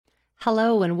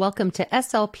Hello and welcome to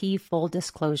SLP Full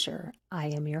Disclosure. I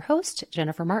am your host,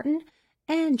 Jennifer Martin,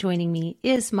 and joining me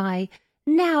is my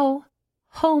now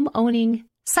home-owning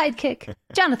sidekick,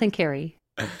 Jonathan Carey.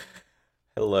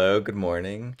 Hello, good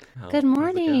morning. Good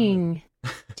morning.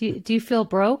 Do you feel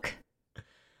broke?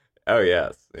 Oh,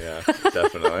 yes. Yeah,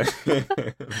 definitely.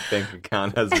 Bank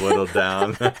account has whittled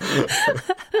down.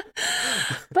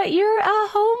 But you're a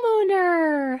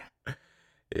homeowner.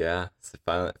 Yeah, so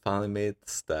finally made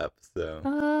the step. So.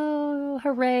 Oh,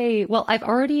 hooray. Well, I've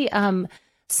already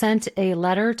sent a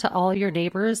letter to all your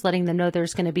neighbors letting them know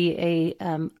there's going to be a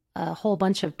whole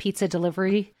bunch of pizza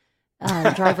delivery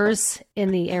drivers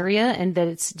in the area and that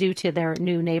it's due to their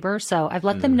new neighbor. So I've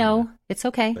let them know it's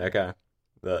okay. Okay.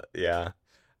 Yeah.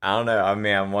 I don't know. I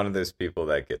mean, I'm one of those people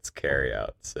that gets carry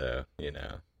out. So it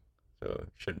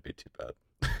shouldn't be too bad.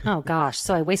 Oh, gosh.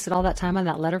 So I wasted all that time on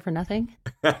that letter for nothing?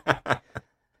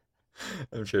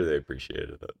 I'm sure they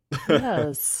appreciated it.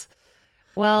 Yes.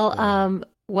 Well,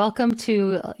 welcome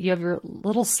to, you have your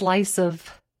little slice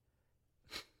of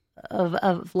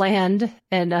land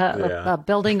and a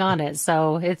building on it.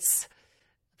 So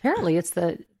apparently it's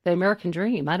the American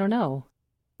dream. I don't know.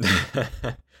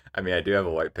 I mean, I do have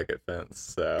a white picket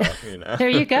fence, so, There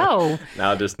you go.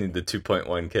 Now I just need the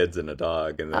 2.1 kids and a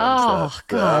dog. And then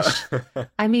gosh.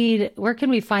 I mean, where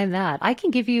can we find that?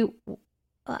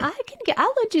 I'll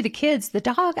lend you the kids. The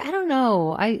dog, I don't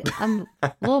know. I'm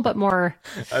a little bit more.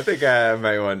 I think I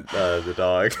might want the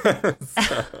dog.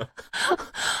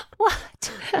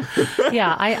 What?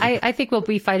 Yeah, I think we'll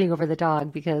be fighting over the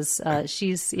dog because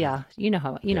she's, you know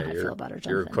how I feel about her,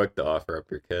 Jonathan. You're quick to offer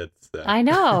up your kids. So. I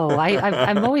know.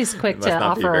 I'm always quick must to not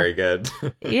offer. Be very good.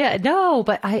 Yeah, no,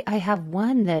 but I have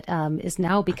one that has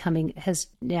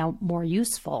now more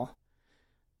useful.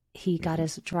 He got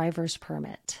his driver's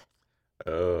permit.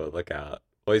 Oh, look out.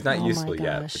 Well, he's not useful yet,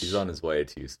 but gosh. he's on his way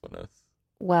to usefulness.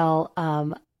 Well,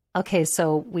 okay,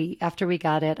 so after we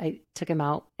got it, I took him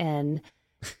out, and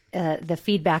the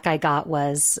feedback I got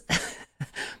was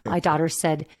my daughter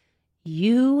said,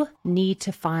 "You need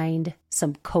to find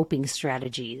some coping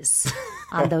strategies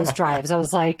on those drives." I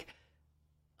was like,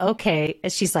 okay.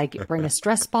 And she's like, "Bring a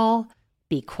stress ball,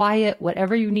 be quiet,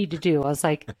 whatever you need to do." I was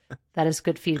like, that is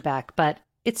good feedback, but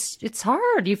it's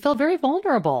hard. You feel very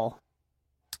vulnerable.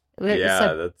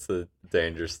 Yeah, that's a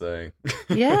dangerous thing.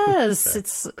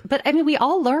 Yes, but I mean, we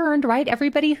all learned, right?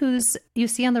 Everybody you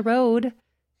see on the road,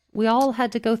 we all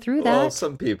had to go through that. Well,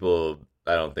 some people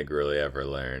I don't think really ever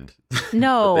learned.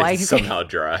 No, they I somehow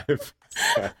drive.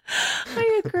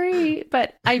 I agree,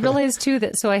 but I realized too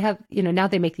that I have, now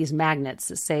they make these magnets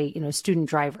that say, student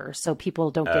driver, so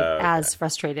people don't get as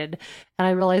frustrated. And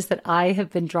I realized that I have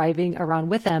been driving around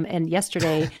with them, and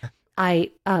yesterday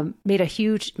I made a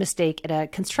huge mistake at a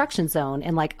construction zone,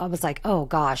 and I was like, oh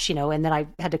gosh, and then I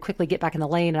had to quickly get back in the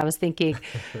lane, and I was thinking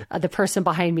the person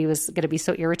behind me was going to be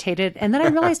so irritated, and then I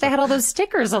realized I had all those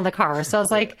stickers on the car, so I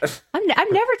was like,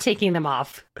 I'm never taking them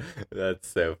off. That's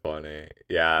so funny.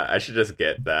 Yeah, I should just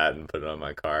get that and put it on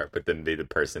my car, but then be the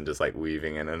person just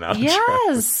weaving in and out.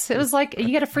 Yes, it was like you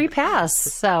get a free pass.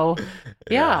 So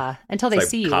yeah, until they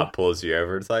see you. Cop pulls you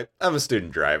over. It's like, I'm a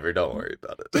student driver. Don't worry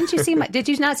about it. Did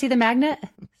you not see the magnet?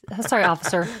 Sorry,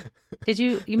 officer.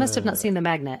 You must have not seen the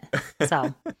magnet.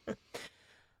 So,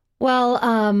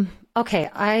 well,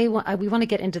 okay. We want to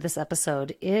get into this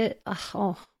episode.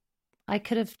 I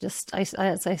could have as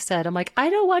I said, I'm like, I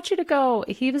don't want you to go.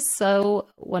 He was so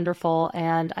wonderful.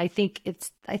 And I think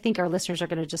our listeners are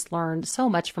going to just learn so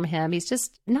much from him. He's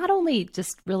just not only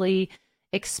just really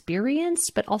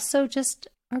experienced, but also just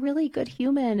a really good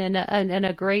human and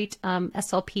a great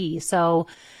SLP. So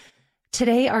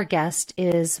today our guest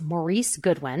is Maurice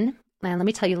Goodwin. And let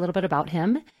me tell you a little bit about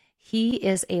him. He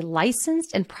is a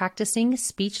licensed and practicing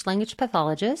speech language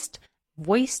pathologist,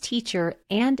 voice teacher,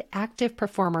 and active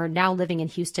performer now living in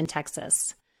Houston,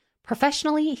 Texas.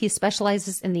 Professionally, he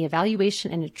specializes in the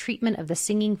evaluation and treatment of the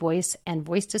singing voice and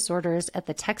voice disorders at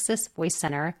the Texas Voice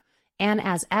Center and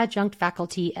as adjunct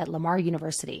faculty at Lamar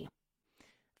University.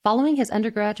 Following his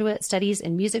undergraduate studies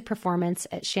in music performance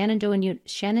at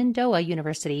Shenandoah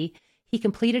University, he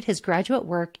completed his graduate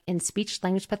work in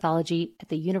speech-language pathology at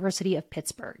the University of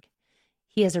Pittsburgh.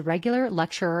 He is a regular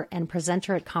lecturer and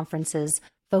presenter at conferences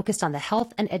focused on the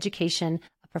health and education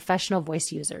of professional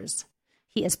voice users.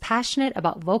 He is passionate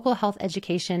about vocal health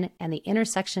education and the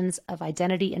intersections of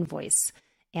identity and voice.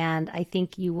 And I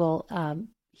think you will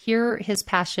hear his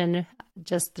passion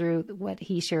just through what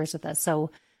he shares with us.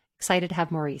 So excited to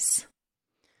have Maurice.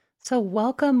 So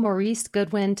welcome, Maurice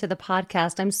Goodwin, to the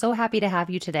podcast. I'm so happy to have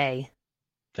you today.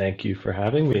 Thank you for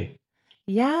having me.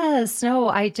 Yes. No,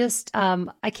 I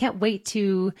can't wait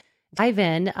to dive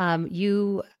in.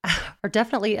 You are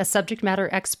definitely a subject matter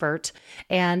expert,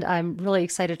 and I'm really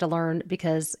excited to learn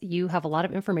because you have a lot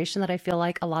of information that I feel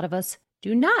like a lot of us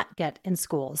do not get in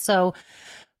school. So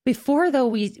before though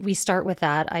we start with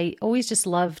that, I always just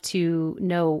love to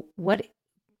know what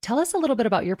tell us a little bit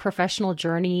about your professional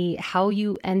journey, how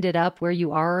you ended up where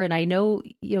you are. And I know,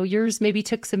 yours maybe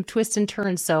took some twists and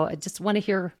turns. So I just want to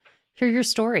hear your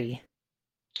story.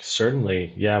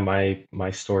 Certainly. Yeah,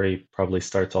 my story probably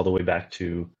starts all the way back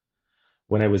to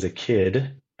when I was a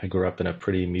kid. I grew up in a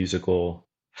pretty musical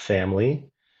family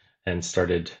and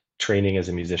started training as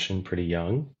a musician pretty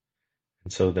young.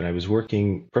 And so then I was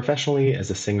working professionally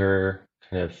as a singer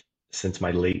kind of since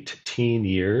my late teen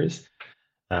years.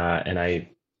 And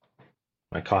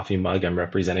my coffee mug, I'm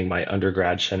representing my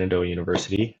undergrad, Shenandoah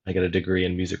University. I got a degree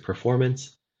in music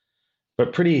performance,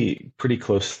 but pretty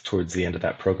close towards the end of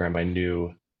that program, I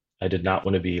knew I did not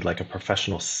want to be like a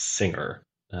professional singer,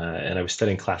 and I was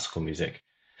studying classical music,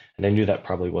 and I knew that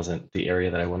probably wasn't the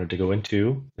area that I wanted to go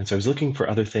into. And so I was looking for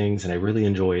other things, and I really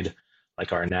enjoyed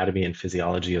like our anatomy and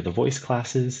physiology of the voice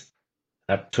classes.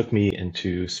 That took me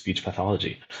into speech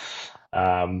pathology.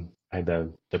 I had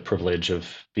the privilege of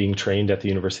being trained at the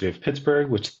University of Pittsburgh,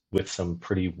 which with some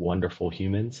pretty wonderful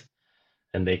humans,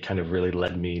 and they kind of really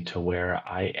led me to where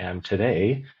I am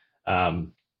today.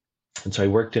 Um, and so I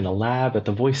worked in a lab at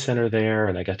the Voice Center there,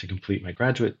 and I got to complete my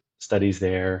graduate studies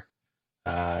there.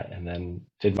 And then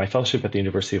did my fellowship at the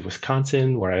University of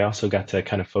Wisconsin, where I also got to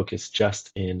kind of focus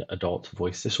just in adult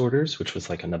voice disorders, which was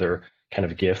like another kind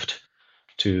of gift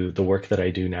to the work that I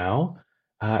do now.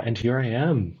 And here I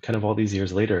am, kind of all these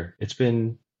years later. It's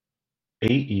been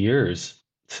 8 years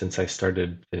since I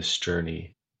started this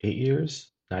journey. 8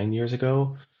 years, 9 years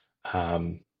ago.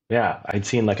 Yeah, I'd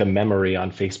seen like a memory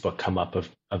on Facebook come up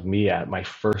of me at my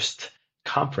first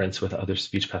conference with other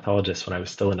speech pathologists when I was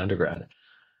still an undergrad.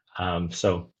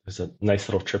 So it was a nice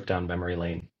little trip down memory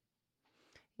lane.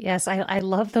 Yes, I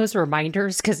love those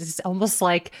reminders because it's almost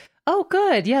like, oh,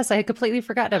 good. Yes, I had completely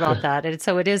forgotten about that. And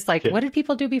so it is like, Yeah. what did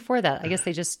people do before that? I guess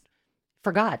they just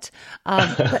forgot.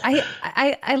 But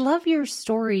I love your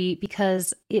story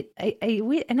because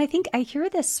and I think I hear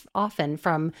this often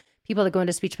from people that go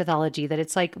into speech pathology that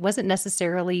it's like wasn't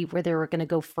necessarily where they were going to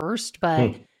go first, but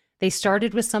Hmm. they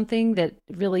started with something that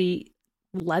really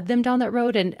led them down that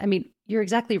road. And I mean, you're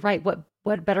exactly right.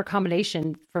 What better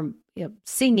combination from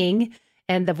singing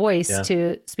and the voice Yeah.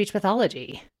 to speech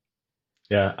pathology?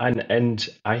 Yeah. And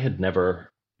I had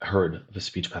never heard of a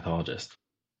speech pathologist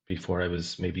before I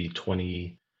was maybe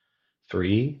 23,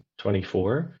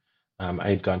 24. I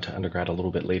had gone to undergrad a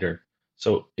little bit later.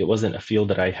 So it wasn't a field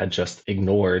that I had just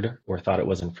ignored or thought it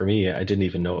wasn't for me. I didn't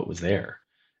even know it was there.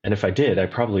 And if I did, I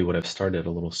probably would have started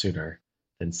a little sooner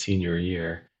than senior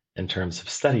year in terms of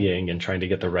studying and trying to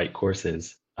get the right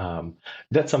courses.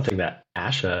 That's something that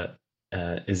ASHA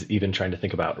is even trying to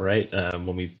think about, right?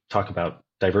 When we talk about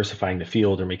diversifying the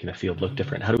field or making the field look Mhm.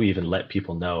 different, how do we even let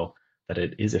people know that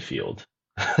it is a field?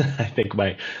 I think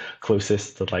my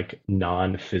closest to like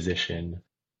non-physician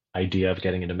idea of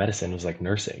getting into medicine was like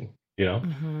nursing, you know?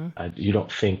 Mhm. You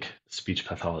don't think speech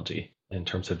pathology in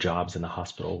terms of jobs in the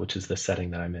hospital, which is the setting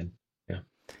that I'm in. Yeah.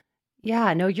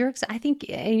 Yeah, no, I think,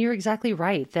 and you're exactly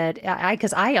right that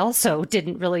because I also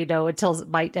didn't really know until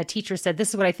my a teacher said, "This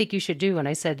is what I think you should do," and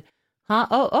I said, "Huh?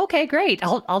 Oh, okay, great.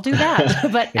 I'll do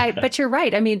that." Yeah. But you're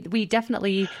right. I mean, we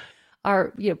definitely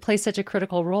are, play such a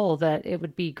critical role that it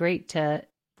would be great to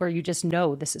where you just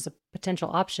know this is a potential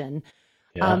option.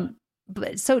 Yeah. Um,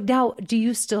 but so now, do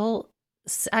you still?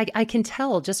 I can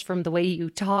tell just from the way you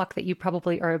talk that you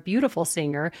probably are a beautiful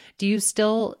singer. Do you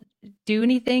still do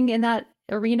anything in that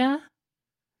arena?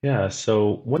 Yeah.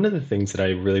 So one of the things that I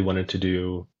really wanted to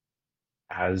do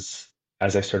as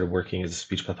as I started working as a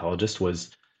speech pathologist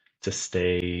was to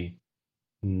stay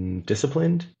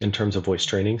disciplined in terms of voice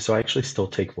training. So I actually still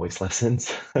take voice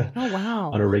lessons Oh, on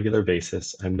a wow. regular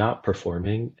basis. I'm not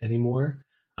performing anymore,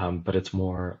 but it's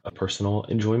more a personal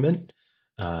enjoyment,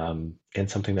 and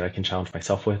something that I can challenge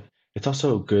myself with. It's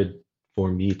also good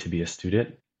for me to be a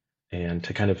student and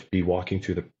to kind of be walking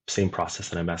through the same process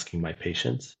that I'm asking my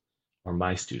patients or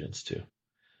my students to.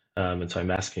 And so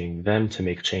I'm asking them to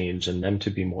make change and them to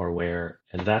be more aware.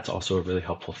 And that's also a really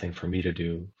helpful thing for me to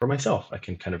do for myself. I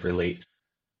can kind of relate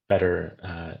better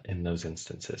in those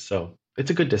instances. So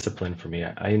it's a good discipline for me.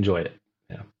 I enjoy it.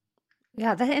 Yeah.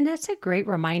 Yeah, and that's a great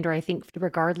reminder, I think,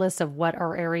 regardless of what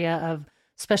our area of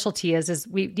specialty is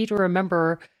we need to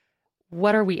remember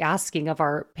what are we asking of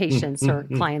our Mm, patients or mm,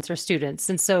 mm. clients or students.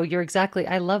 And so you're exactly,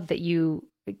 I love that you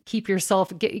keep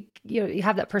yourself, you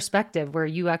have that perspective where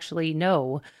you actually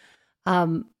know.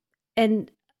 Um,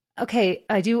 and Okay,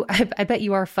 I do. I bet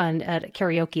you are fun at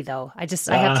karaoke, though. I have to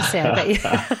say, I bet you.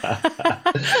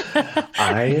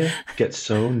 I get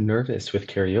so nervous with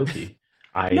karaoke.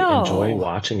 I enjoy No.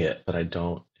 watching it, but I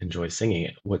don't enjoy singing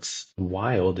it. What's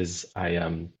wild is I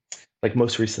like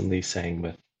most recently sang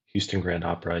with Houston Grand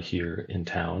Opera here in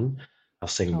town. I'll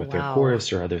sing Oh, with their wow.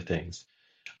 chorus or other things.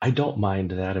 I don't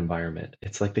mind that environment.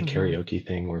 It's like the Hmm. karaoke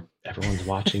thing where everyone's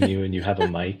watching you and you have a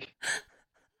mic.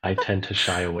 I tend to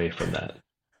shy away from that.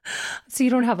 So you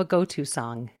don't have a go-to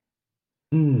song?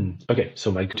 Okay,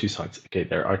 so my two songs. Okay,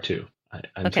 there are two.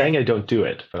 I'm saying Okay. I don't do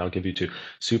it, but I'll give you two. Okay.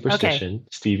 Superstition,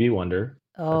 Stevie Wonder.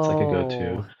 That's like a Oh,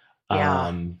 go-to. yeah.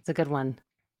 Um, It's a good one.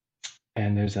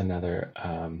 and there's another.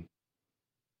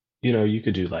 You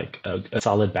could do like a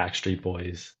solid Backstreet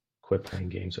Boys. Quit playing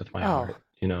games with my Oh, heart.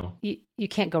 You know, you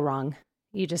can't go wrong.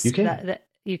 You you just can. that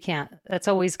you can't. That's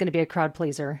always going to be a crowd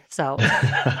pleaser. So,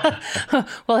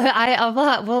 well,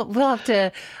 we'll have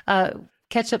to uh,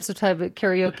 catch up sometime with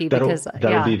karaoke That'll because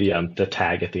that'll be yeah. the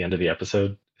tag at the end of the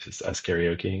episode. Is us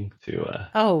karaokeing to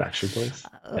Oh, Backstreet Boys.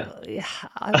 Yeah, yeah.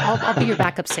 I'll be your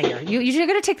backup singer. You're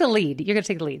going to take the lead. You're going to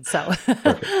take the lead. So,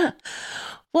 perfect.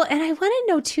 well, and I want to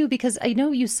know too because I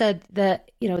know you said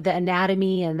that the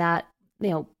anatomy and that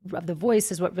of the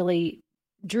voice is what really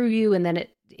drew you, and then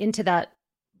it into that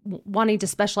wanting to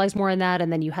specialize more in that,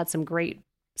 and then you had some great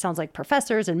sounds like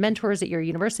professors and mentors at your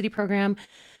university program.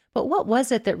 But what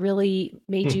was it that really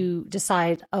made Hmm. you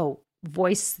decide, oh,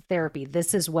 voice therapy,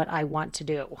 this is what I want to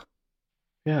do?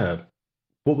 Yeah.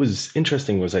 What was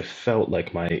interesting was I felt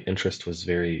like my interest was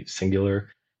very singular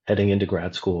heading into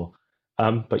grad school.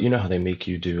 But you know how they make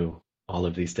you do all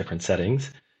of these different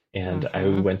settings. And I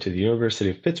Hmm. went to the University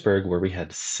of Pittsburgh where we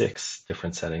had six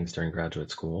different settings during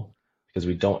graduate school because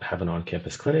we don't have an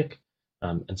on-campus clinic.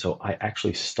 And so I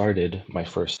actually started my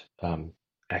first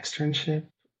externship,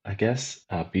 I guess,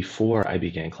 before I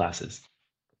began classes,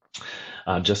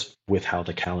 just with how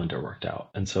the calendar worked out.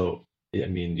 And so, I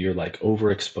mean, you're like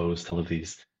overexposed to all of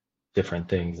these different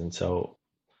things. And so,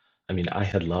 I mean, I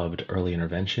had loved early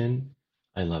intervention.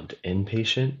 I loved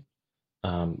inpatient.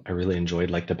 I really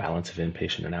enjoyed like the balance of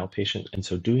inpatient and outpatient. And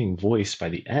so doing voice by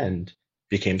the end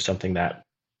became something that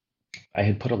I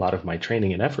had put a lot of my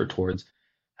training and effort towards.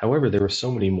 However, there were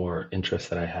so many more interests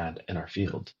that I had in our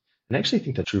field. And I actually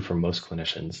think that's true for most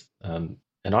clinicians.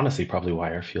 And honestly, probably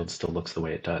why our field still looks the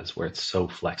way it does, where it's so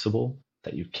flexible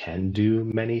that you can do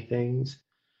many things.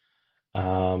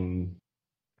 Um,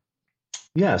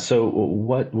 yeah, so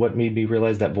what made me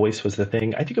realize that voice was the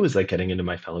thing? I think it was like getting into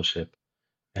my fellowship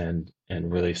and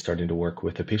really starting to work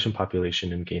with the patient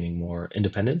population and gaining more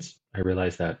independence. I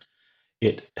realized that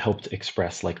it helped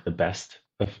express like the best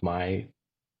of my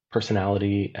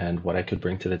personality and what I could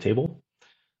bring to the table.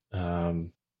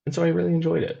 And so I really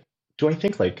enjoyed it. Do I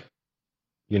think like,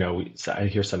 so I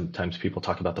hear sometimes people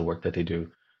talk about the work that they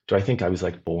do. Do I think I was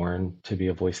like born to be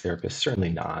a voice therapist?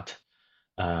 Certainly not.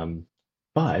 Um,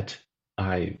 but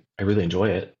I really enjoy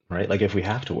it, right? Like if we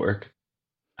have to work,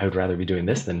 I would rather be doing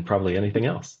this than probably anything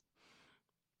else.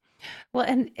 Well,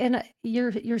 and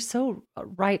you're so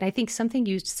right. I think something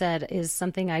you said is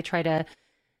something I try to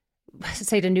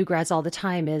say to new grads all the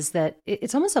time is that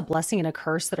it's almost a blessing and a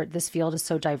curse that this field is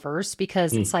so diverse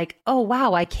because it's Mm. like, oh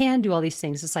wow, I can do all these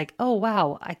things. It's like, oh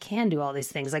wow, I can do all these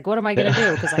things. Like, what am I going to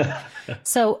do? Because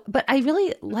but I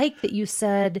really like that you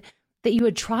said that you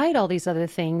had tried all these other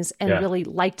things and Yeah, really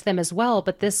liked them as well,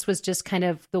 but this was just kind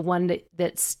of the one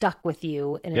that stuck with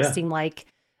you, and it yeah, seemed like,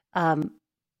 um,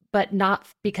 but not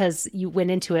because you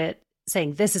went into it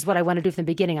saying this is what I want to do from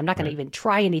the beginning. I'm not going to right. even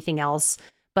try anything else,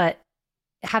 but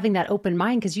having that open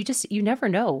mind because you never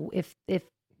know if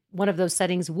one of those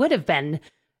settings would have been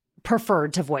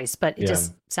preferred to voice, but it Yeah.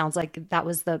 just sounds like that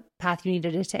was the path you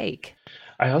needed to take.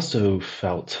 I also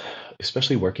felt,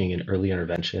 especially working in early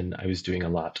intervention, I was doing a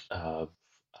lot of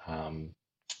um,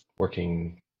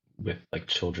 working with like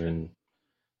children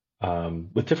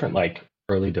with different like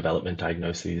early development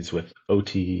diagnoses with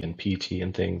OT and PT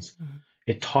and things. Mhm.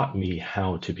 It taught me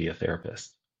how to be a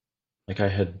therapist. Like I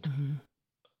had Mhm.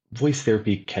 voice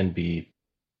therapy can be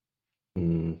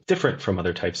different from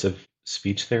other types of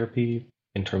speech therapy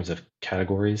in terms of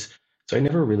categories. So I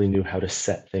never really knew how to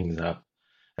set things up.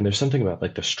 And there's something about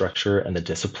like the structure and the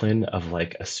discipline of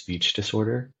like a speech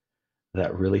disorder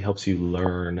that really helps you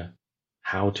learn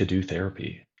how to do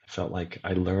therapy. I felt like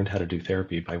I learned how to do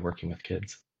therapy by working with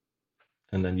kids.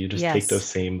 And then you just take those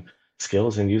Yes. same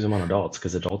skills and use them on adults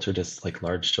because adults are just like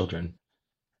large children.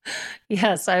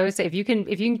 Yes, I always say if you can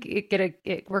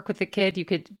work with a kid, you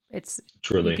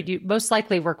Truly. could most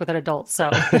likely work with an adult. So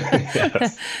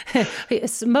Yes.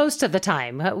 it's most of the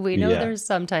time. We know Yeah. there's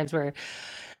some times where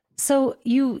so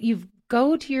you've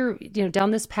go to your,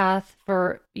 down this path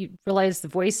for, you realize the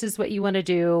voice is what you want to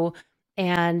do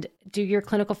and do your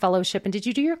clinical fellowship. And did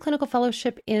you do your clinical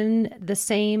fellowship in the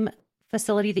same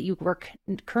facility that you work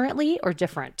currently or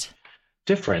different?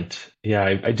 Different. Yeah,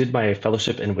 I did my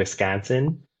fellowship in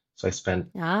Wisconsin. So I spent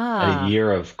a Ah.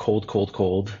 year of cold, cold,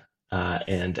 cold.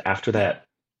 And after that,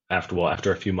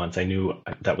 after a few months, I knew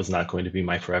that was not going to be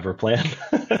my forever plan.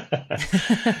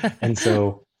 And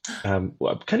so,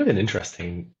 well, kind of an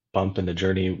interesting bump in the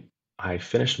journey. I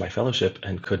finished my fellowship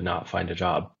and could not find a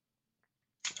job.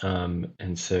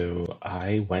 And so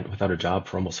I went without a job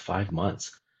for almost 5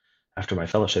 months after my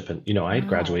fellowship. And, I had Wow.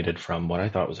 graduated from what I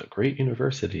thought was a great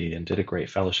university and did a great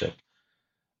fellowship.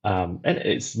 And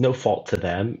it's no fault to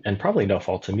them and probably no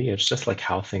fault to me. It's just like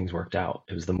how things worked out.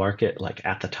 It was the market like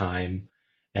at the time,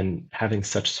 and having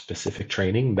such specific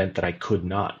training meant that I could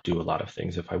not do a lot of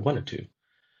things if I wanted to.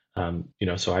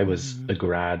 So I was a Mhm.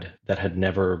 grad that had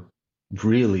never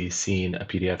really seen a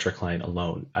pediatric client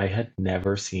alone. I had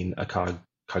never seen a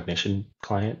cognition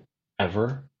client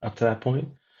ever up to that point.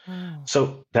 Oh.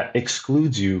 So that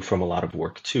excludes you from a lot of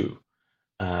work too.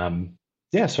 Um,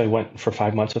 yeah, so I went for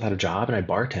 5 months without a job and I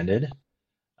bartended,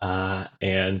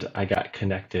 and I got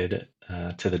connected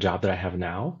to the job that I have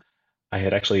now. I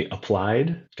had actually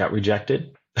applied, got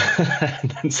rejected,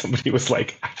 and then somebody was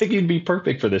like, "I think you'd be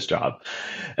perfect for this job,"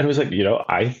 and I was like,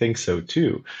 "I think so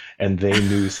too." And they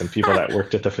knew some people that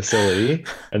worked at the facility,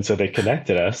 and so they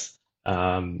connected us.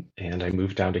 And I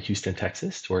moved down to Houston,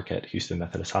 Texas, to work at Houston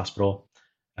Methodist Hospital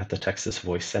at the Texas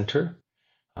Voice Center,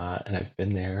 and I've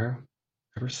been there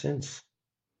ever since.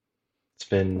 It's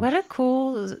been What a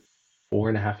cool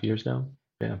 4.5 years now.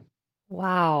 Yeah.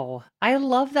 Wow. I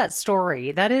love that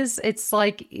story. That is, it's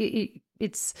like, it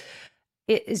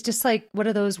is just like one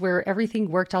of those where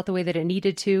everything worked out the way that it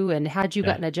needed to. And had you Yeah.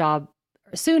 gotten a job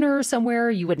sooner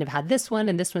somewhere, you wouldn't have had this one.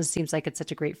 And this one seems like it's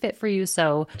such a great fit for you.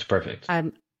 So It's perfect.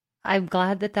 I'm, I'm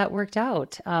glad that that worked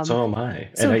out. So am I.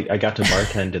 And So, I got to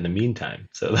bartend in the meantime.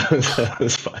 So that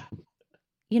was fun.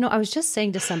 I was just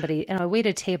saying to somebody and I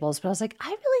waited tables, but I was like, I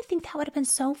really think that would have been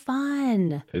so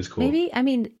fun. It was cool. Maybe, I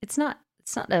mean, it's not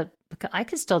a, I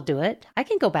could still do it. I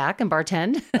can go back and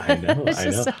bartend. I know, It's I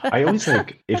know. just, I always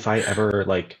like if I ever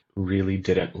like really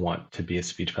didn't want to be a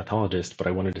speech pathologist, but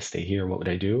I wanted to stay here, what would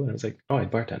I do? And I was like, oh,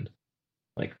 I'd bartend.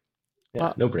 Like, yeah,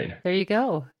 well, no brainer. there you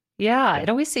go. Yeah, Yeah. it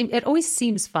always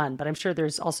seems fun, but I'm sure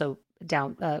there's also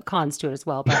cons to it as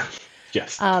well. But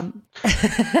Yes. um,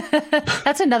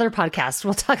 that's another podcast.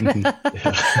 We'll talk Mhm. about.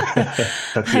 Yeah.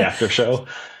 That's the after show,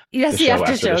 Yes, the the show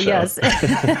after after the show.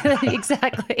 show. Yes,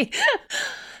 exactly.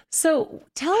 So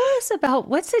tell us about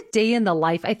what's a day in the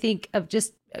life, I think, of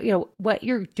just, what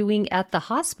you're doing at the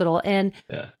hospital. And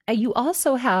Yeah. you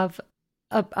also have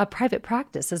a private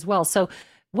practice as well. So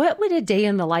what would a day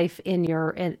in the life in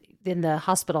the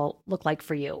hospital look like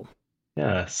for you?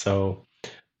 Yeah. So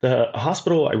the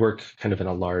hospital, I work kind of in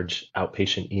a large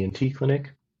outpatient ENT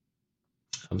clinic.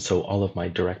 So all of my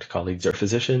direct colleagues are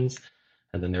physicians,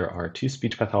 and then there are two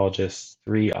speech pathologists,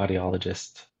 three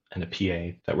audiologists, and a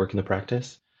PA that work in the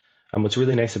practice. What's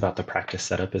really nice about the practice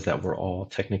setup is that we're all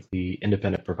technically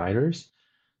independent providers.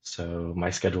 So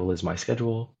my schedule is my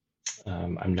schedule.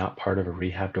 I'm not part of a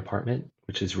rehab department,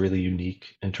 which is really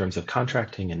unique in terms of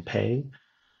contracting and pay,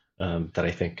 that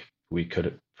I think we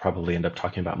could probably end up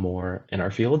talking about more in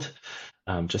our field,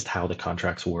 just how the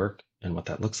contracts work and what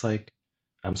that looks like.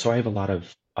 So I have a lot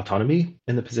of autonomy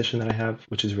in the position that I have,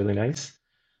 which is really nice.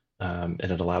 And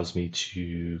it allows me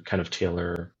to kind of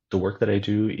tailor the work that I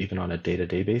do even on a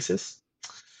day-to-day basis.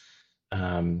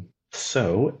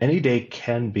 So any day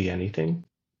can be anything,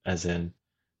 as in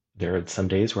there are some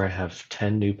days where I have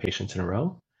 10 new patients in a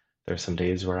row. There are some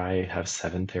days where I have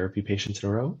 7 therapy patients in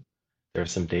a row. There are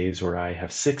some days where I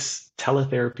have 6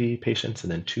 teletherapy patients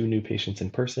and then 2 new patients in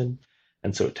person.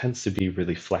 And so it tends to be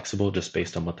really flexible just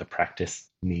based on what the practice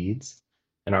needs.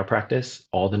 In our practice,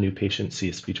 all the new patients see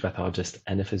a speech pathologist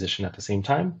and a physician at the same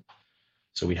time.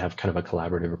 So we have kind of a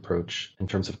collaborative approach in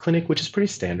terms of clinic, which is pretty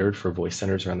standard for voice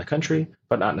centers around the country,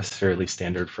 but not necessarily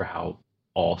standard for how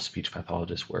all speech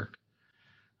pathologists work.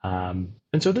 And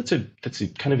so that's a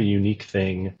kind of a unique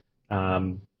thing.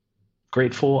 Um,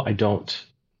 Grateful I don't,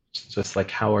 just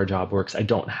like how our job works, I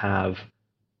don't have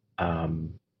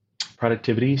um,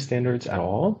 productivity standards at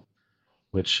all,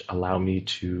 which allow me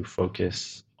to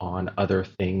focus on other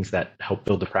things that help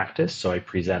build the practice. So I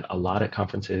present a lot at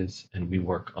conferences and we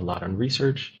work a lot on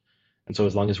research. And so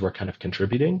as long as we're kind of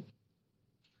contributing,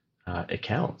 it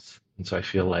counts. And so I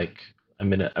feel like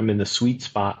I'm in the sweet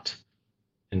spot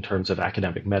in terms of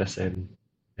academic medicine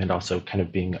and also kind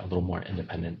of being a little more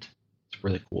independent. It's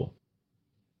really cool.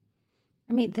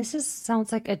 I mean,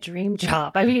 sounds like a dream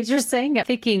job. I mean, you're saying it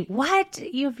thinking, what?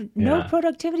 You have no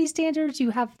productivity standards. You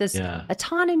have this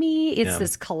autonomy. It's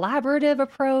this collaborative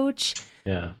approach.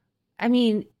 Yeah. I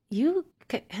mean, you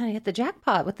kind of hit the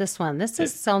jackpot with this one.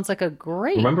 Sounds like a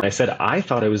great. Remember, I said I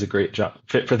thought I was a great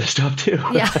fit for this job too.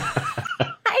 Yeah.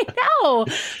 I know.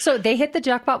 So they hit the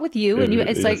jackpot with you, and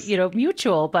it's like,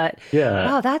 mutual, but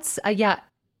wow, that's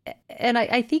And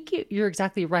I think you're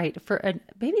exactly right.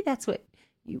 Maybe that's what,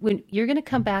 when you're going to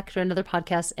come back to another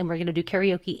podcast and we're going to do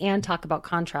karaoke and talk about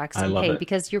contracts. I love it.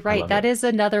 Because you're right. That is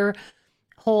another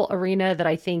whole arena that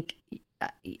I think,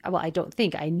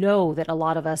 I know that a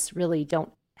lot of us really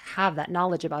don't have that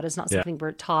knowledge about. It's not something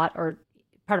we're taught or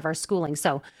part of our schooling.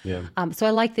 So, so I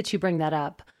like that you bring that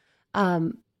up.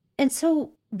 And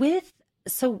so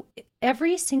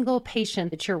every single patient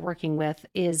that you're working with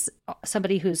is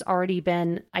somebody who's already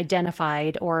been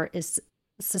identified or is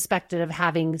suspected of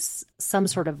having some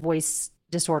sort of voice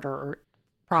disorder or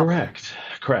problem.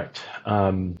 Correct.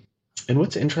 And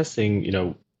what's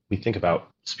interesting, we think about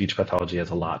speech pathology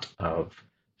as a lot of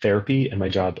therapy, and my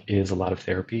job is a lot of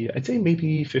therapy. I'd say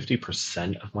maybe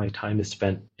 50% of my time is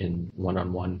spent in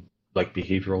one-on-one, like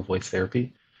behavioral voice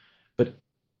therapy. But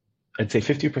I'd say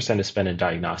 50% is spent in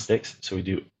diagnostics. So we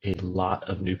do a lot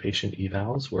of new patient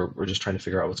evals where we're just trying to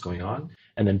figure out what's going on.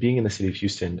 And then being in the city of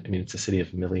Houston, I mean, it's a city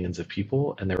of millions of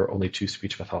people, and there are only 2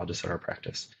 speech pathologists in our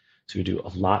practice. So we do a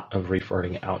lot of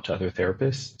referring out to other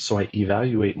therapists. So I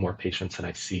evaluate more patients than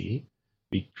I see.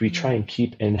 We try and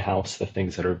keep in-house the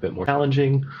things that are a bit more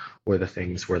challenging, or the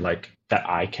things where that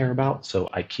I care about. So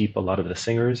I keep a lot of the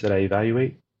singers that I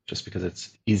evaluate just because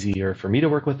it's easier for me to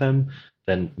work with them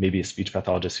than maybe a speech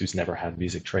pathologist who's never had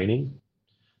music training.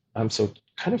 So it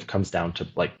kind of comes down to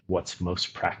what's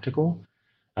most practical.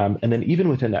 And then even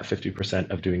within that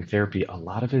 50% of doing therapy, a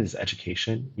lot of it is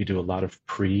education. We do a lot of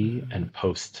pre and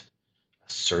post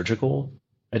surgical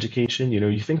education.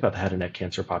 You think about the head and neck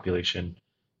cancer population.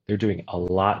 They're doing a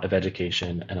lot of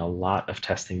education and a lot of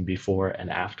testing before and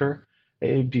after.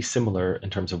 It would be similar in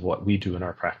terms of what we do in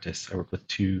our practice. I work with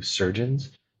 2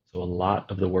 surgeons. So a lot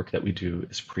of the work that we do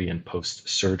is pre and post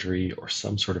surgery or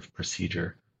some sort of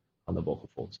procedure on the vocal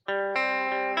folds.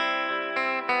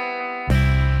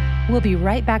 We'll be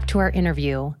right back to our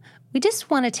interview. We just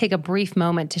want to take a brief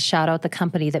moment to shout out the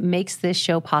company that makes this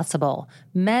show possible,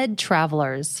 Med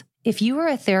Travelers. If you are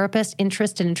a therapist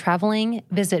interested in traveling,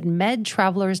 visit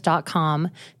medtravelers.com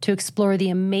to explore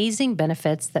the amazing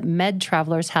benefits that Med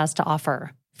Travelers has to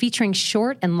offer. Featuring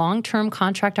short and long-term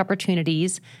contract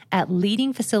opportunities at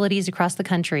leading facilities across the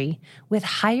country with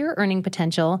higher earning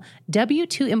potential,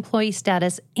 W-2 employee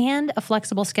status, and a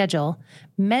flexible schedule,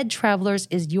 Med Travelers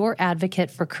is your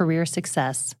advocate for career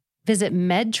success. Visit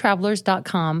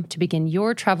medtravelers.com to begin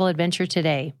your travel adventure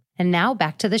today. And now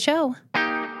back to the show.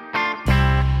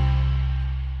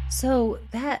 So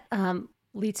that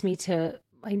leads me to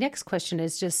my next question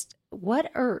is just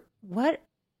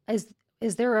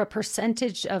is there a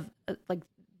percentage of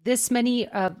this many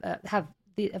of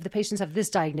the patients have this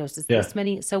diagnosis, this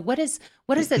many? So what is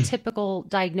the typical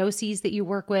diagnoses that you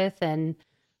work with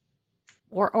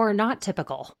or not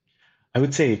typical? I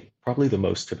would say probably the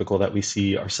most typical that we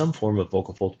see are some form of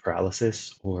vocal fold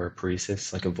paralysis or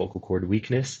paresis, like a vocal cord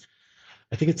weakness.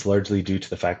 I think it's largely due to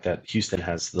the fact that Houston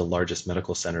has the largest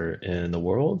medical center in the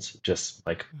world, just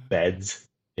like beds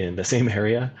in the same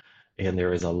area. And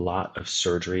there is a lot of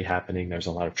surgery happening. There's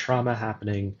a lot of trauma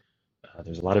happening.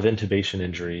 There's a lot of intubation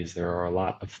injuries. There are a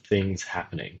lot of things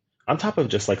happening. On top of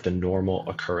just the normal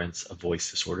occurrence of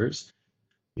voice disorders,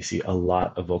 we see a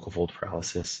lot of vocal fold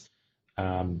paralysis.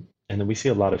 And then we see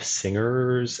a lot of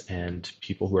singers and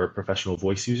people who are professional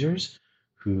voice users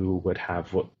who would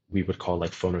have what we would call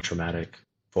phonotraumatic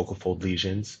vocal fold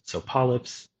lesions. So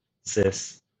polyps,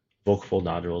 cysts, vocal fold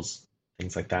nodules,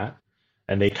 things like that.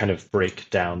 And they kind of break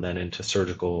down then into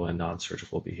surgical and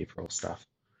non-surgical behavioral stuff.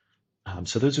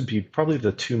 So those would be probably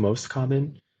the 2 most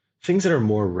common. Things that are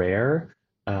more rare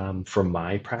for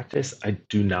my practice, I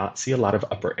do not see a lot of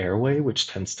upper airway, which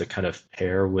tends to kind of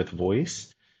pair with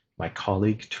voice. My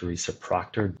colleague, Teresa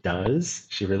Proctor, does.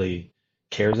 She really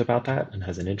cares about that and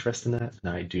has an interest in that,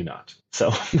 and I do not. So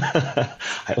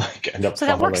I end up so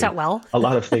that works out well. A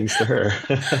lot of things to her.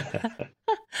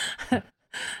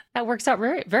 That works out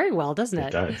very, very well, doesn't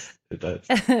it? It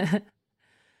does.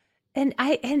 And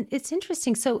it's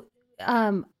interesting. So,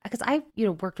 because I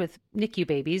worked with NICU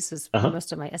babies as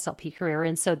most of my SLP career,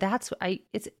 and so that's I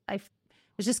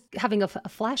was just having a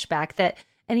flashback that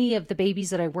any of the babies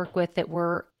that I work with that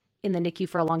were in the NICU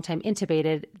for a long time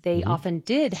intubated, they often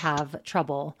did have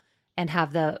trouble and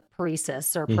have the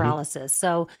paresis or paralysis.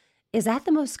 So Is that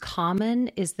the most common?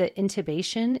 Is the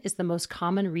intubation is the most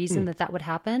common reason Hmm. that that would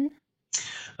happen?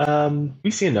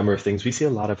 We see a number of things. We see a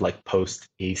lot of like post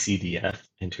ACDF,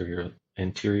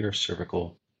 anterior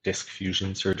cervical disc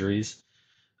fusion surgeries.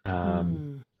 Um,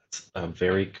 Mm. it's a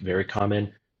very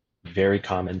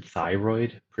common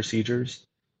thyroid procedures,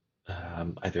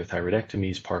 either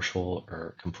thyroidectomies, partial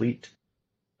or complete.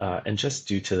 And just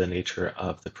due to the nature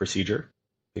of the procedure,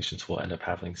 patients will end up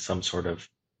having some sort of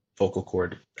vocal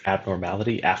cord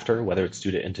abnormality after, whether it's due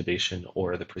to intubation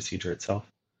or the procedure itself.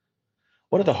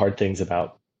 One of the hard things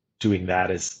about doing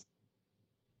that is,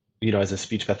 as a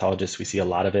speech pathologist, we see a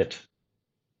lot of it,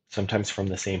 sometimes from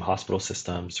the same hospital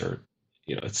systems, or,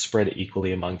 it's spread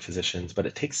equally among physicians, but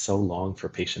it takes so long for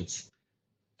patients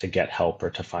to get help or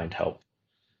to find help.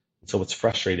 So what's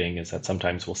frustrating is that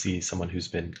sometimes we'll see someone who's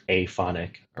been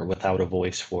aphonic or without a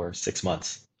voice for 6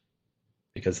 months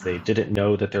because they Wow. didn't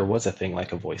know that there was a thing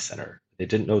like a voice center. They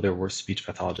didn't know there were speech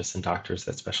pathologists and doctors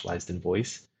that specialized in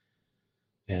voice.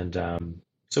 And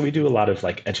so we do a lot of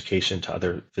like education to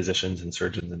other physicians and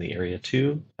surgeons in the area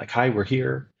too. Like, hi, we're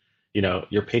here.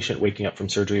 Your patient waking up from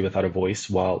surgery without a voice,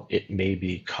 while it may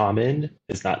be common,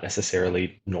 is not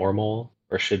necessarily normal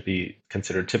or should be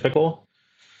considered typical.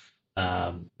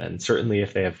 And certainly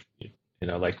if they have,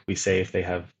 like we say, if they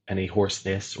have any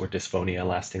hoarseness or dysphonia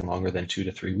lasting longer than 2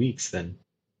 to 3 weeks, then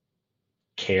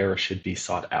care should be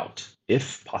sought out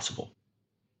if possible.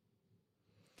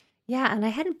 Yeah, and I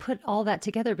hadn't put all that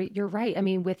together, but you're right. I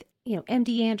mean, with,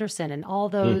 MD Anderson and all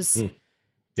those, Mm-hmm.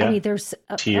 I Yeah. mean, there's,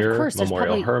 of Tier, course, there's Memorial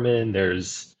probably, Hermann,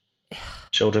 there's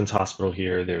Children's Hospital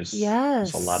here, there's a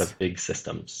lot yes, of big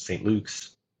systems, St.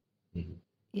 Luke's. Mhm.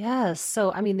 yes.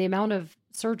 So, I mean, the amount of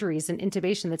surgeries and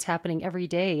intubation that's happening every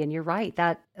day, and you're right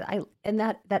that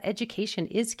education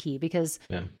is key because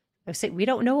Yeah. I say we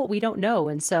don't know what we don't know,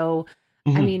 and so,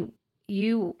 I Mhm. mean,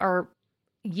 you are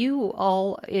you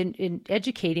all in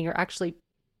educating are actually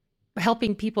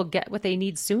helping people get what they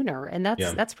need sooner, and that's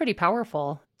Yeah. that's pretty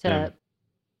powerful Yeah.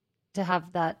 to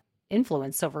have that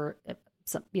influence over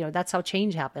some, that's how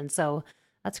change happens. So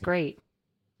that's great.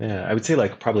 Yeah. I would say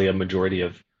like probably a majority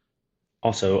of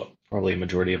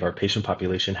our patient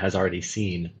population has already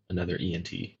seen another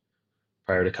ENT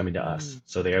prior to coming to us. Mm.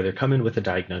 So they either come in with a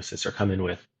diagnosis or come in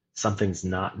with something's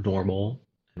not normal,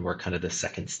 and we're kind of the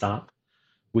second stop,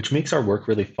 which makes our work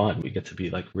really fun. We get to be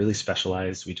like really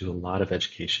specialized. We do a lot of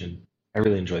education. I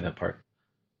really enjoy that part.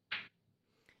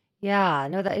 Yeah,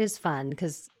 no, that is fun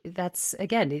because that's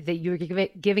again that you're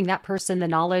giving that person the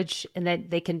knowledge and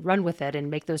that they can run with it and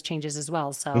make those changes as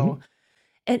well. So,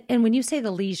 Mhm. and when you say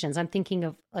the lesions, I'm thinking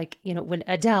of like, when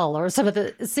Adele or some of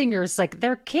the singers, like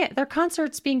their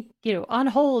concerts being, on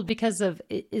hold because of,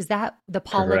 is that the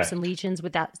polyps and Correct. lesions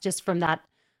with that just from that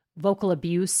vocal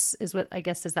abuse is what I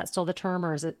guess, is that still the term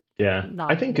or is it Yeah. I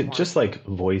not think anymore? just like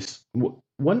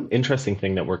one interesting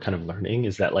thing that we're kind of learning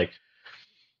is that like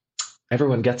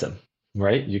everyone gets them,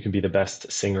 right? You can be the best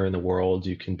singer in the world.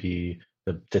 You can be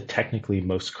the technically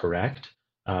most correct.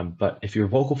 But if your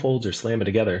vocal folds are slamming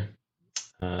together,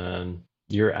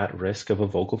 you're at risk of a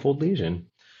vocal fold lesion.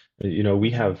 We Hmm.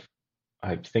 have,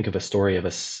 I think of a story of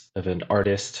an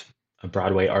artist, a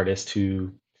Broadway artist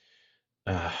who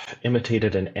uh,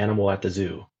 imitated an animal at the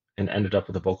zoo and ended up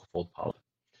with a vocal fold polyp.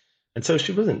 And so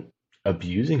she wasn't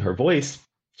abusing her voice,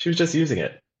 she was just using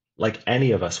it like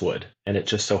any of us would. And it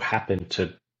just so happened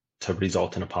to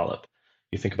result in a polyp.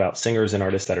 You think about singers and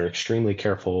artists that are extremely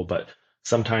careful, but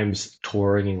sometimes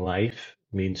touring life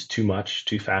means too much,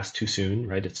 too fast, too soon,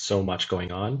 right? It's so much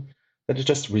going on that it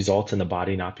just results in the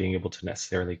body not being able to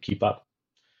necessarily keep up.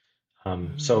 Hmm.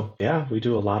 So yeah, we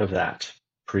do a lot of that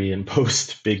pre and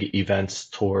post big events,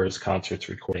 tours, concerts,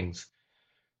 recordings,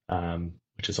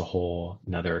 which is a whole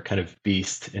another kind of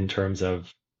beast in terms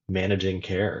of managing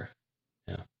care.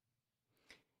 Yeah.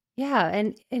 Yeah,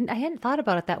 and I hadn't thought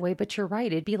about it that way, but you're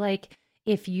right. It'd be like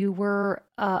if you were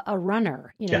a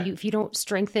runner, Yeah. if you don't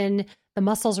strengthen the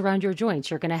muscles around your joints,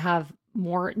 you're going to have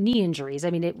more knee injuries. I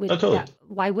mean, it Oh, would totally. that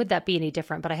why would that be any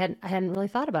different? But I hadn't really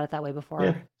thought about it that way Yeah.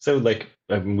 before. So like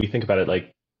we think about it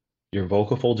like your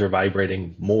vocal folds are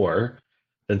vibrating more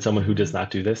than someone who does Hmm.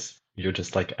 not do this. You're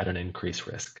just like at an increased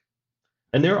risk.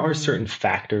 And there are Hmm. certain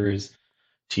factors.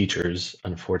 Teachers,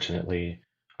 unfortunately,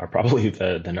 are probably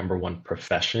the number one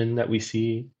profession that we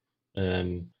see.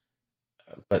 Um,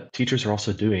 but teachers are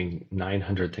also doing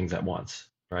 900 things at once,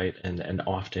 right? And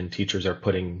often teachers are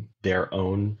putting their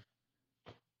own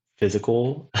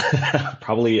physical,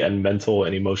 probably, and mental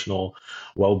and emotional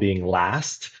well-being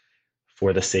last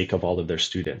for the sake of all of their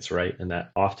students, right? And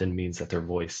that often means that their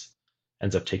voice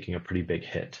ends up taking a pretty big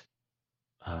hit.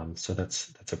 So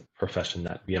that's a profession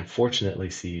that we unfortunately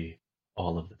see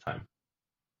all of the time.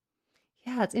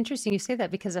 Yeah, it's interesting you say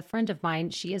that because a friend of mine,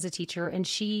 she is a teacher and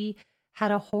she had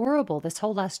a horrible this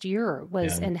whole last year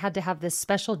was Yeah. and had to have this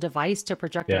special device to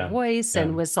project her Yeah. voice Yeah.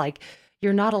 and was like,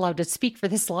 you're not allowed to speak for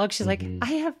this long. She's like, Hmm.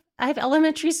 I have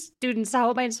elementary students. How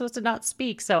am I supposed to not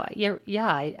speak? So yeah,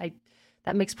 I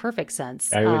that makes perfect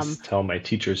sense. I always tell my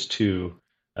teachers too,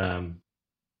 um,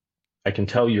 I can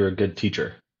tell you're a good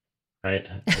teacher, right?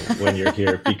 When you're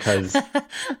here because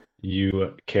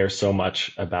you care so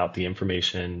much about the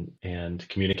information and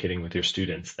communicating with your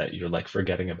students that you're like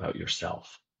forgetting about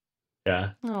yourself.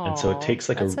 Yeah. And so it Oh, takes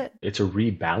like that's it. it's a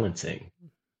rebalancing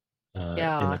in the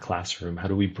Yeah. classroom. How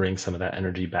do we bring some of that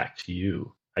energy back to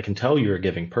you? I can tell you're a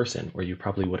giving person or you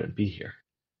probably wouldn't be here.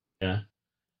 Yeah.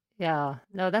 Yeah.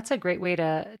 No, that's a great way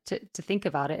to think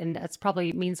about it. And that's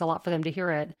probably means a lot for them to hear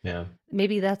it. Yeah.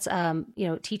 Maybe that's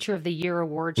Teacher of the Year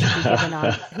award should be given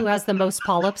on who has the most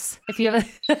polyps. If you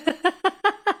have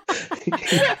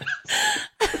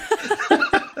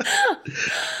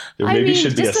There I maybe mean,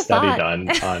 should be a just a study thought. done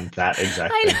on that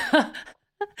exact I thing. know.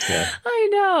 Yeah. I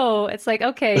know. It's like,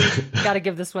 okay, got to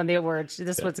give this one the award.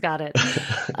 This one's got it.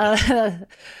 Uh,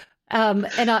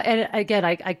 and again,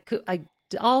 I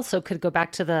also could go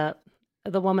back to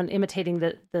the woman imitating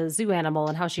the zoo animal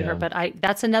and how she Yeah. heard, but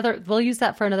that's another, we'll use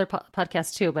that for another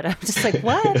podcast too, but I'm just like,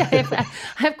 what? I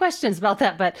have questions about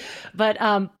that, but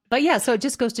yeah, so it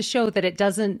just goes to show that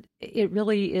it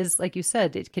really is, like you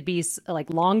said, it could be like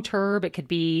long term. It could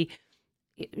be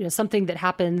something that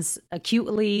happens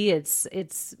acutely. It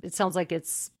sounds like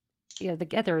it's,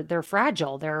 they're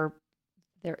fragile.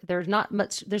 There's not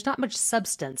much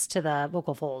substance to the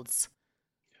vocal folds.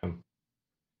 Yeah.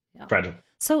 Yeah. Fragile.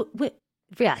 So,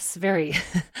 yes, very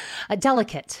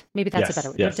delicate. Maybe that's a Yes, better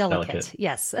word. yes, They're delicate. delicate.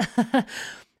 Yes.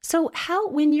 So,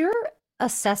 when you're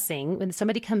assessing, when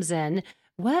somebody comes in,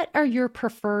 what are your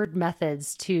preferred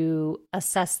methods to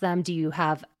assess them? Do you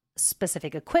have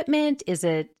specific equipment? Is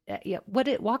it,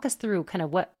 walk us through kind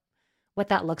of what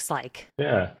that looks like?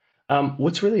 Yeah.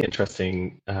 What's really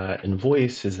interesting in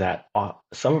voice is that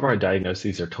some of our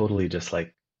diagnoses are totally just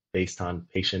like based on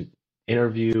patient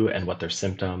interview and what their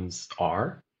symptoms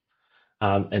are.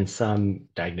 And some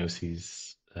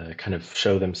diagnoses kind of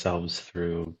show themselves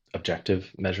through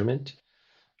objective measurement.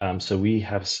 So we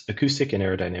have acoustic and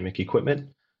aerodynamic equipment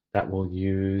that we'll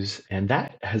use, and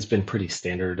that has been pretty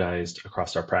standardized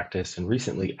across our practice. And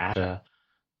recently, ATA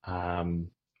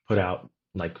put out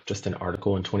like just an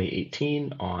article in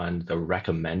 2018 on the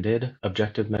recommended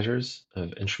objective measures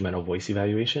of instrumental voice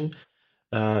evaluation.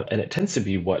 And it tends to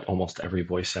be what almost every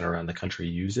voice center around the country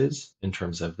uses in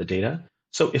terms of the data.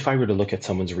 So if I were to look at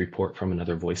someone's report from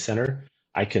another voice center,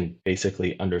 I can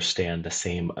basically understand the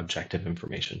same objective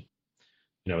information.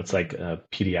 It's like a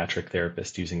pediatric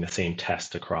therapist using the same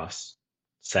test across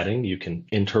setting. You can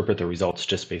interpret the results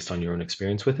just based on your own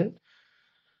experience with it.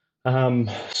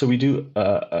 So we do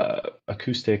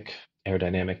acoustic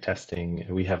aerodynamic testing.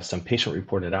 We have some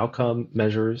patient-reported outcome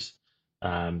measures,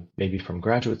 maybe from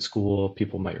graduate school.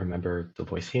 People might remember the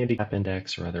Voice Handicap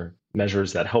Index or other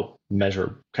measures that help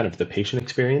measure kind of the patient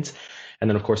experience. And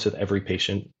then, of course, with every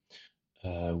patient,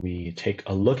 we take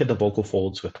a look at the vocal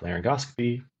folds with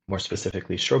laryngoscopy, more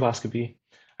specifically stroboscopy.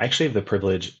 I actually have the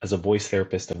privilege as a voice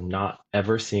therapist of not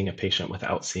ever seeing a patient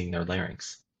without seeing their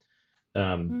larynx.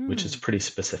 Which is pretty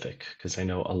specific because I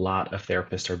know a lot of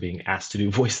therapists are being asked to do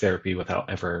voice therapy without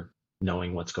ever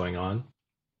knowing what's going on,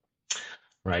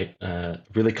 right?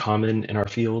 Really common in our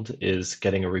field is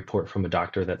getting a report from a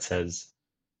doctor that says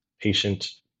patient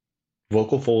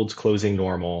vocal folds closing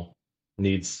normal,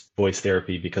 needs voice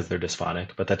therapy because they're dysphonic,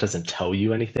 but that doesn't tell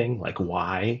you anything like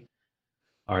why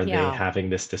are they having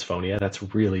this dysphonia. That's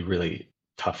really, really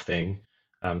tough thing.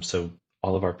 So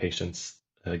all of our patients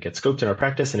get scoped in our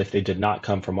practice, and if they did not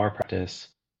come from our practice,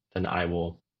 then I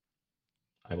will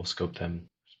scope them.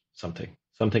 Something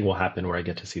will happen where I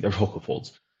get to see their vocal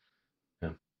folds.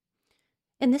 Yeah.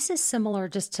 And this is similar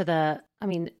just to I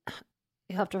mean,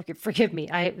 you have to forgive me.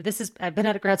 I've been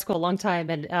out of grad school a long time,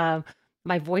 and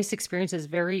my voice experience is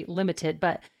very limited.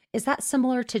 But is that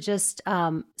similar to just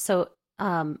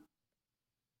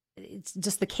it's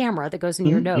just the camera that goes in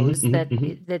your nose that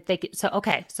they get, so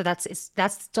okay, so that's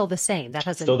still the same. That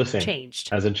hasn't Still the same. changed.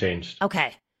 Hasn't changed.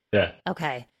 Okay. Yeah.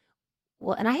 Okay.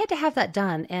 Well, and I had to have that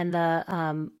done, and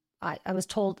I was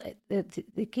told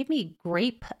they gave me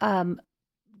grape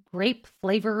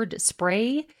flavored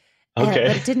spray. Okay.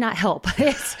 But it did not help.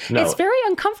 It's very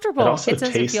uncomfortable. It also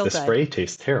doesn't feel the good. spray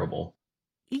tastes terrible.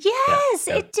 Yes,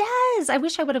 Yeah. it does. I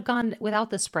wish I would have gone without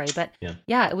the spray, but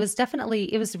Yeah. it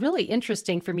was really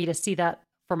interesting for me to see that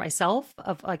for myself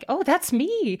of like, oh, that's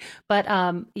me. But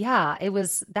yeah, it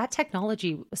was that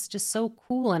technology was just so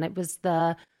cool, and it was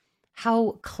the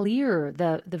how clear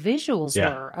the visuals Yeah.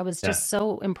 were. I was Yeah. just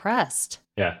so impressed.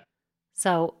 Yeah.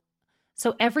 So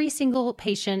so every single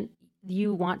patient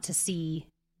you want to see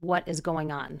what is going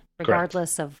on, Correct.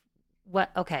 regardless of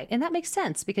what. Okay, and that makes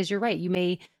sense because you're right.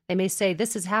 They may say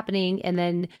this is happening, and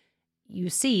then you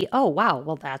see, oh wow,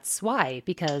 well that's why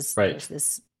because Right. there's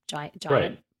this giant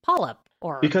Right. polyp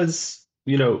or Because,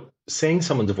 saying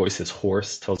someone's voice is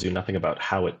hoarse tells you nothing about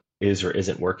how it is or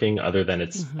isn't working other than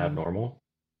it's hmm abnormal.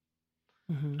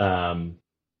 hmm Um,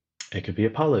 it could be a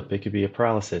polyp, it could be a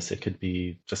paralysis, it could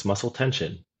be just muscle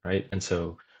tension, right? And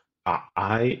so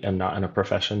I am not in a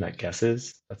profession that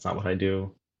guesses. That's not what I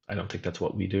do. I don't think that's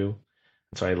what we do.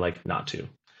 And so I like not to.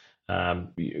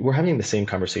 We're having the same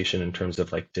conversation in terms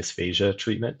of like dysphagia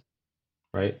treatment,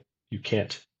 right? You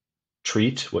can't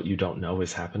treat what you don't know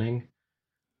is happening.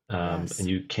 And yes.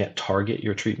 you can't target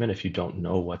your treatment if you don't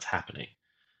know what's happening.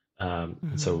 And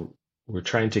hmm so we're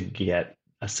trying to get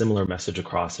a similar message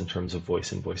across in terms of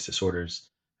voice and voice disorders.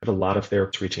 I have a lot of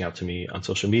therapists reaching out to me on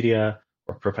social media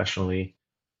or professionally.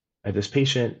 I have this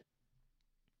patient,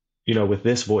 with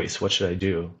this voice, what should I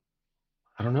do?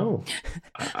 I don't know.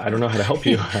 I don't know how to help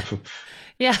you.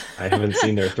 Yeah. I haven't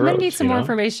seen their I'm gonna need throats, some more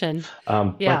information.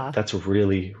 But Yeah. that's a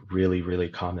really, really, really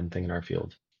common thing in our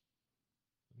field.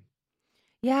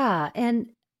 Yeah, and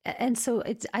so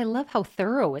it's I love how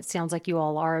thorough it sounds like you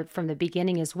all are from the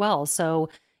beginning as well. So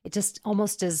it just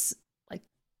almost is like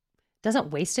doesn't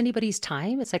waste anybody's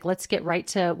time. It's like let's get right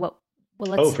to what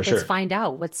well Oh, let's for let's sure. find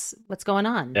out what's going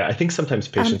on. Yeah, I think sometimes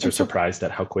patients are And so surprised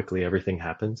at how quickly everything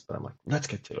happens, but I'm like, let's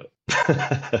get to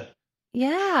it.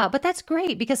 yeah, but that's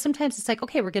great because sometimes it's like,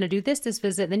 okay, we're going to do this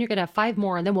visit, then you're going to have five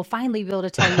more, and then we'll finally be able to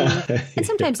tell you. And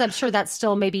sometimes I'm sure that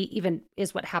still maybe even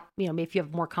is what happened, maybe if you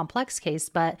have a more complex case.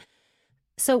 But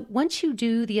so once you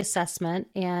do the assessment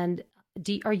and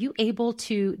are you able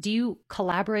to, do you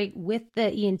collaborate with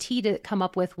the ENT to come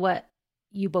up with what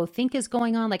you both think is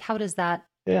going on? Like, how does Yeah.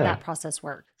 that process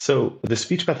work? So the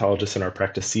speech pathologists in our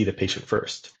practice see the patient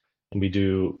first, and we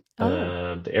do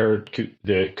Oh,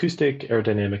 the acoustic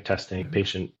aerodynamic testing, mhm.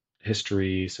 patient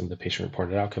history, some of the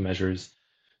patient-reported outcome measures.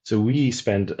 So we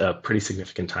spend a pretty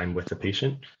significant time with the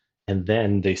patient, and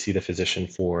then they see the physician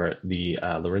for the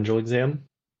laryngeal exam.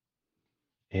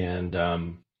 And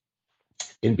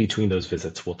in between those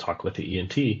visits, we'll talk with the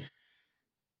ENT.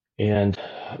 And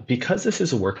because this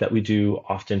is a work that we do,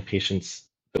 often patients,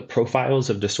 the profiles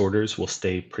of disorders will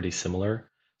stay pretty similar.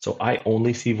 So I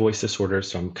only see voice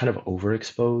disorders, so I'm kind of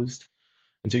overexposed.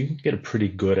 And so you can get a pretty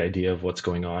good idea of what's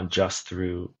going on just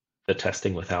through the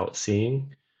testing without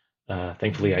seeing.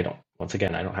 Thankfully, Mhm. once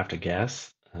again, I don't have to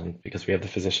guess because we have the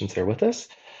physicians there with us.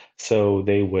 So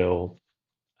they will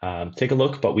take a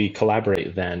look, but we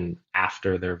collaborate then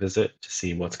after their visit to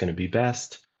see what's going to be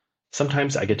best.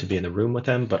 Sometimes I get to be in the room with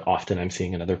them, but often I'm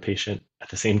seeing another patient at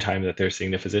the same time that they're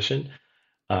seeing the physician.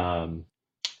 Um,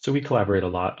 so we collaborate a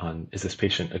lot on, is this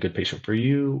patient a good patient for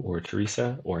you or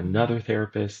Teresa or Mhm. another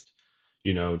therapist?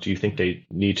 Do you think they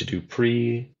need to do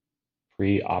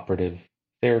pre-operative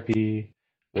therapy,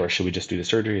 or should we just do the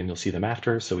surgery and you'll see them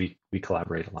after? So we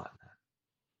collaborate a lot.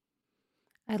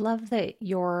 I love that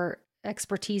your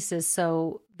expertise is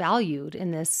so valued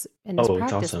in this Oh, it's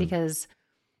practice awesome. because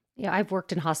I've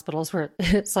worked in hospitals where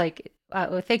it's like,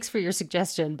 well, thanks for your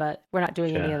suggestion, but we're not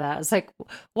doing any Yeah. of that. It's like,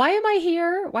 why am I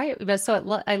here? Why? But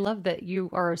so I love that you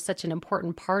are such an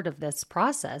important part of this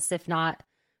process, if not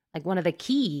like one of the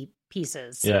key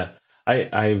pieces. Yeah.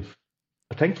 I've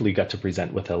thankfully got to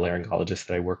present with a laryngologist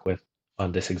that I work with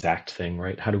on this exact thing,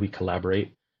 right? How do we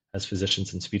collaborate as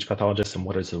physicians and speech pathologists, and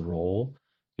what is the role?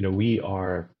 We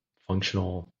are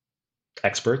functional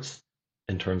experts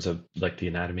in terms of like the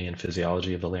anatomy and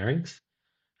physiology of the larynx,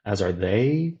 as are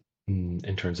they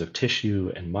in terms of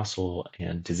tissue and muscle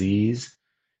and disease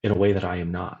in a way that I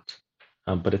am not.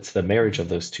 But it's the marriage of Mhm.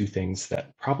 those two things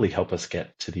that probably help us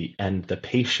get to the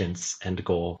patient's end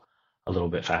goal a little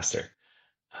bit faster.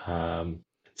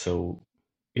 So,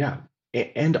 yeah.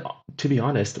 And to be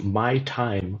honest, my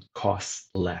time costs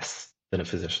less than a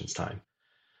physician's time.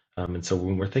 And so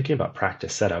when we're thinking about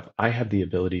practice setup, I have the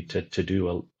ability to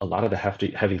do a lot of the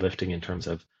heavy lifting in terms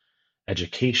of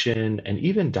education and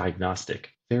even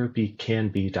diagnostic. Therapy can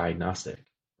be diagnostic,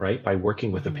 right? By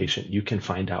working with a Mhm. patient, you can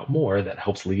find out more that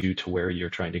helps lead you to where you're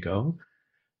trying to go.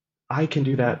 I can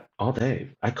do Mhm. that all day.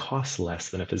 I cost less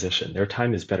than a physician. Their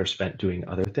time is better spent doing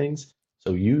other things.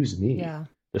 So use me, Yeah.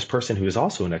 this person who is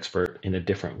also an expert in a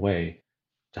different way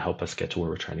to help us get to where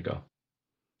we're trying to go.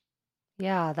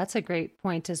 Yeah, that's a great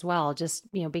point as well.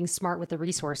 Just, being smart with the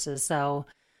resources. So,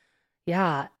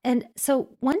 Yeah. And so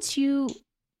once you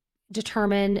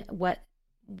determine what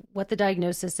the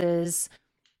diagnosis is,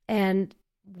 and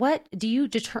what do you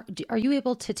deter are you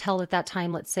able to tell at that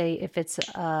time, let's say if it's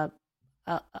a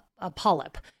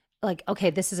polyp, like, okay,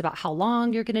 this is about how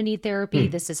long you're going to need therapy,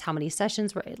 Hmm. this is how many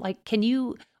sessions, like, can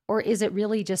you, or is it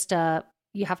really just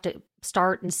you have to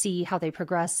start and see how they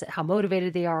progress, how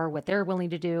motivated they are, what they're willing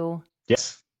to do?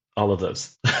 Yes, all of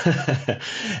those.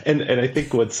 And I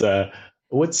think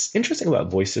what's interesting about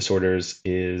voice disorders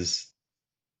is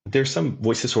there's some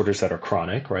voice disorders that are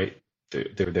chronic, right?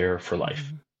 They're there for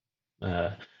life. Mhm.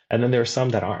 Uh, and then there are some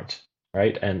that aren't,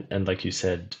 right? And like you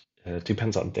said, it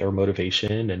depends on their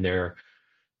motivation and their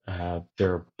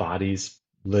body's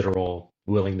literal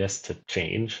willingness to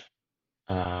change.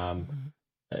 Um,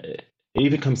 Mhm. it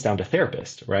even comes down to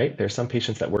therapist, right? There's some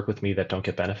patients that work with me that don't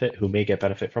get benefit who may get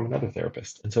benefit from another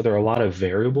therapist. And so there are a lot of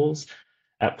variables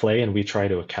at play, and we try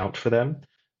to account for them.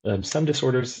 Some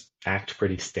disorders act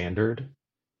pretty standard.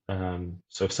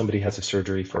 So if somebody has a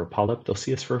surgery for a polyp, they'll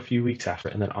see us for a few weeks after,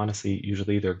 and then honestly,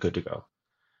 usually they're good to go.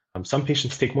 Some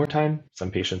patients take more time.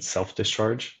 Some patients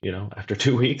self-discharge, after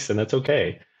 2 weeks, and that's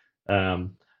okay.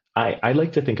 Um, I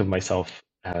like to think of myself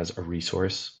as a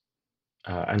resource.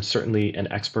 I'm certainly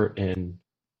an expert in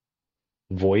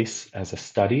voice as a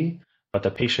study, but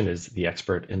the patient is the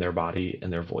expert in their body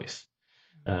and their voice.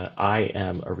 I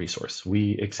am a resource.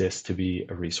 We exist to be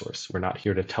a resource. We're not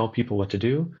here to tell people what to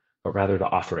do, but rather to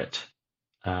offer it.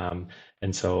 Um,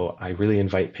 and so I really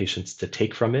invite patients to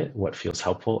take from it what feels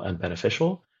helpful and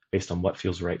beneficial based on what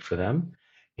feels right for them.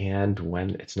 And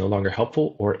when it's no longer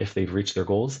helpful, or if they've reached their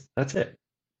goals, that's it.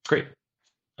 Great.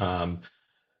 Um,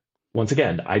 Once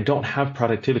again, I don't have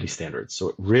productivity standards, so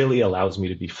it really allows me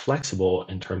to be flexible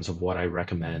in terms of what I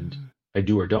recommend Mhm. I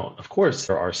do or don't. Of course,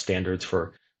 there are standards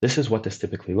for this is what this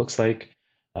typically looks like,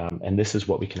 and this is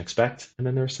what we can expect. And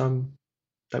then there's some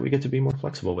that we get to be more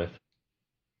flexible with.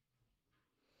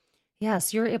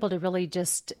 Yes, you're able to really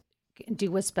just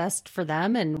do what's best for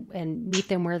them and meet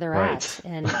them where they're Right. at.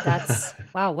 And that's,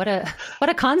 wow, what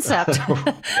a concept.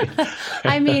 Right.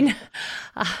 I mean,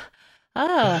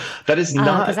 uh, That is because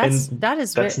not, that's and that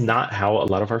is that's not how a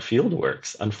lot of our field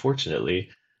works, unfortunately,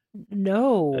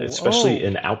 no. especially Oh,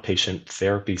 in outpatient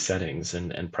therapy settings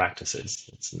and practices.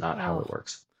 It's not how oh, it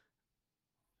works.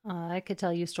 I could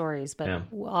tell you stories, but Yeah.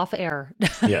 off air.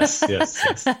 Yes, yes,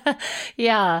 yes.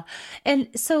 Yeah. And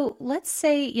so let's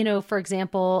say, for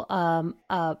example,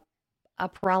 a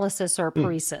paralysis or a Hmm.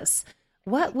 paresis.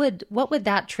 What would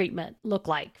that treatment look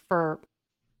like for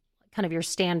kind of your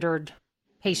standard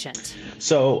patient?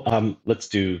 So let's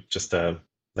do just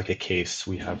like a case.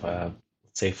 We have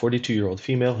let's say 42-year-old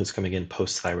female who's coming in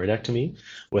post-thyroidectomy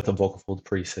with a vocal fold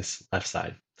paresis left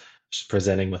side. She's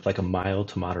presenting with like a mild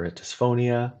to moderate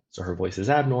dysphonia, so her voice is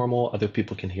abnormal. Other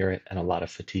people can hear it, and a lot of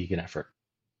fatigue and effort.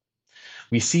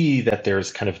 We see that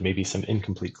there's kind of maybe some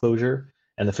incomplete closure,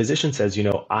 and the physician says,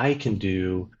 I can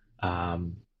do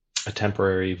um, a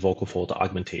temporary vocal fold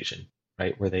augmentation,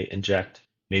 right, where they inject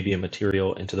maybe a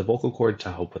material into the vocal cord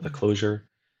to help with the closure,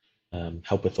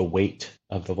 help with the weight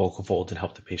of the vocal folds, and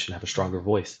help the patient have a stronger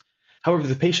voice. However,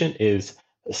 the patient is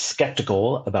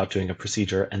skeptical about doing a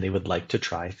procedure and they would like to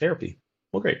try therapy.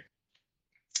 Well, great.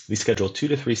 We schedule 2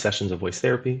 to 3 sessions of voice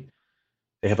therapy.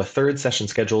 They have a third session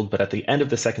scheduled, but at the end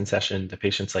of the second session, the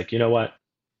patient's like, you know what?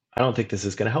 I don't think this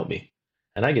is going to help me.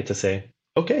 And I get to say,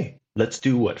 okay, let's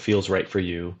do what feels right for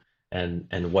you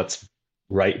and what's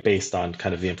right based on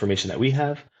kind of the information that we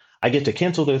have. I get to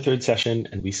cancel their third session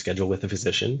and we schedule with the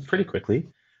physician pretty quickly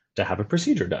to have a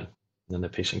procedure done. And then the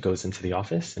patient goes into the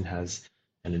office and has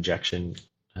an injection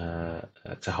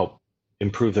to help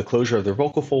improve the closure of their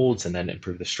vocal folds and then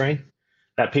improve the strength.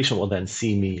 That patient will then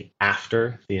see me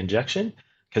after the injection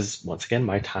because once again,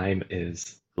 my time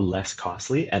is less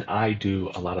costly and I do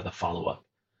a lot of the follow up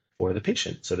for the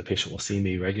patient. So the patient will see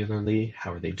me regularly.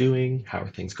 How are they doing? How are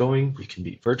things going? We can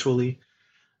meet virtually.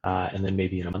 And then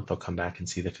maybe in a month, they'll come back and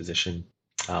see the physician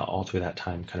all through that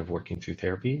time, kind of working through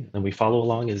therapy. And we follow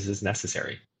along as is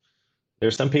necessary. There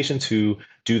are some patients who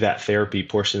do that therapy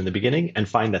portion in the beginning and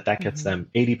find that that gets Mhm.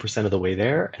 them 80% of the way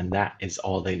there, and that is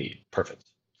all they need. Perfect.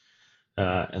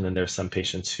 And then there's some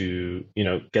patients who,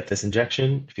 get this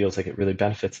injection, feels like it really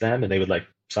benefits them, and they would like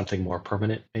something more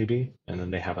permanent, maybe. And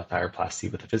then they have a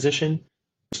thyroplasty with a physician,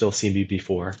 still see me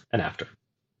before and after.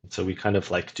 So we kind of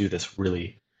like do this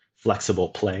really flexible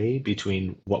play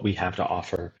between what we have to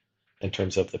offer in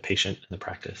terms of the patient and the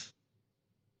practice.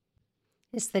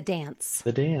 It's the dance.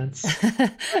 The dance.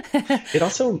 It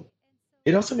also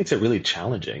it also makes it really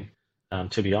challenging,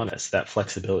 to be honest, that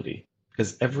flexibility,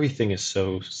 because everything is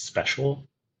so special.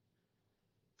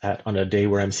 that on a day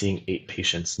where I'm seeing 8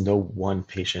 patients, no one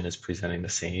patient is presenting the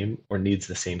same or needs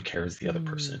the same care as the other Mm.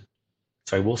 person.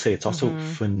 So I will say it's also Hmm.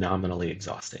 phenomenally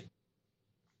exhausting.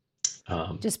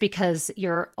 Um, Just because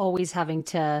you're always having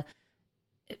to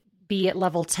be at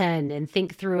level 10 and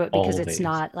think through it because it's always.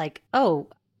 not like, oh,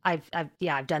 I've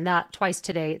done that twice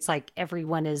today. It's like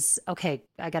everyone is okay.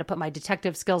 I got to put my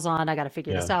detective skills on. I got to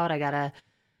figure this Yeah, out. I got to,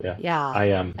 yeah. yeah,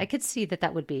 I I could see that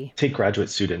that would be take graduate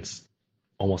students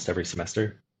almost every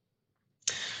semester,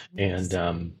 and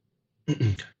nice.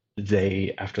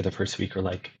 they after the first week are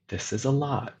like, "This is a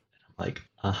lot." I'm like,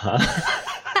 "Uh-huh."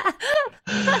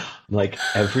 I'm like,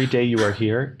 "Every day you are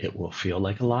here, it will feel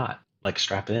like a lot. Like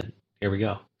strap in. Here we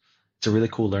go." It's a really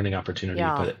cool learning opportunity,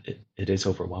 Yeah. but it is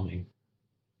overwhelming.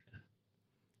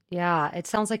 Yeah. It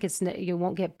sounds like you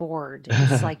won't get bored.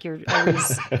 It's like you're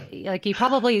always like you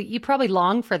probably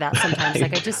long for that sometimes. I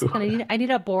Like do. I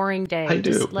need a boring I day.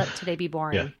 Just do. let today be Yeah.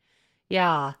 boring.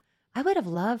 Yeah. I would have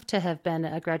loved to have been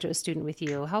a graduate student with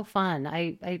you. How fun.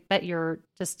 I bet you're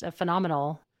just a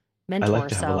phenomenal I like mentor.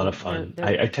 to have a lot of So fun. they're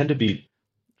I tend to be,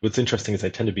 what's interesting is I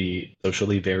tend to be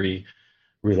socially very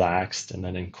relaxed, and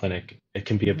then in clinic it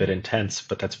can be a bit mhm, intense,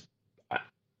 but I,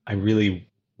 I really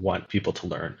want people to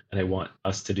learn and I want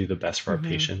us to do the best for our mhm.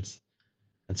 patients.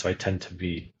 And so I tend to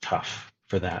be tough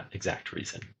for that exact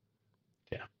reason.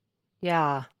 Yeah.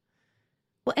 Yeah.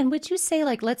 Well, and would you say,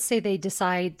 like, let's say they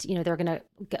decide, they're going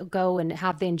to go and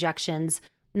have the injections,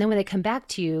 and then when they come back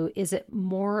to you, is it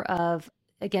more of,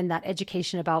 again, that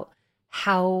education about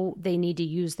how they need to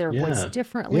use their voice Yeah. Yeah.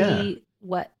 differently?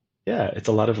 What? Yeah. It's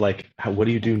a lot of like, what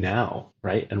do you do Okay. now?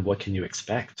 Right. And what can you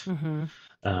expect? Mm-hmm.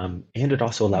 And it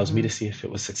also allows me Mm-hmm. to see if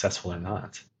it was successful or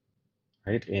not.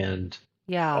 Right. And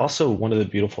Yeah. also, one of the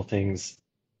beautiful things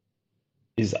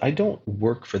is I don't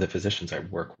work for the physicians I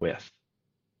work with.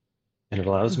 And it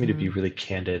allows me to be Mm-hmm. really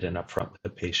candid and upfront with the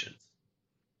patients.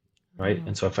 Right. Oh,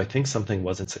 And so if I think something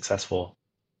wasn't successful,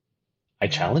 I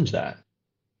yeah. challenge that.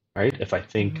 Right. If I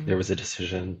think Mm-hmm. there was a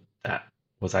decision that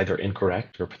was either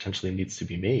incorrect or potentially needs to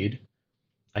be made,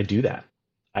 I do that.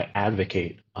 I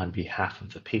advocate on behalf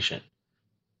of the patient,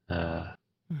 uh,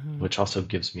 Mm-hmm. which also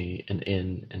gives me an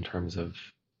in terms of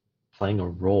playing a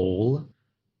role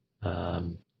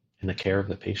um, in the care of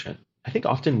the patient. I think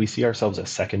often we see ourselves as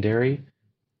secondary,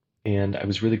 and I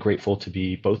was really grateful to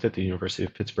be both at the University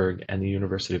of Pittsburgh and the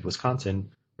University of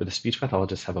Wisconsin, where the speech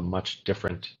pathologists have a much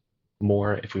different,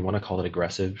 more, if we want to call it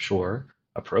aggressive, sure,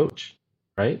 approach,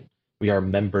 right? We are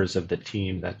members of the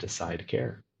team that decide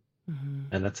care. Mm-hmm.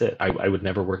 And that's it. I would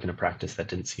never work in a practice that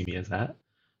didn't see me as that.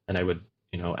 And I would,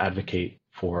 advocate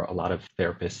for a lot of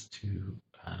therapists to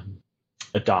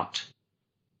adopt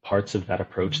parts of that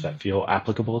approach Mm-hmm. that feel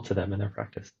applicable to them in their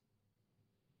practice.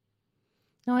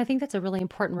 No, I think that's a really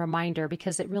important reminder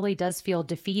because it really does feel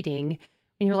defeating.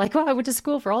 And you're like, "Oh, I went to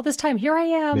school for all this time. Here I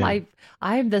am. Yeah.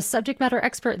 I'm the subject matter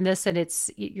expert in this, and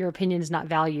your opinion is not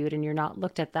valued, and you're not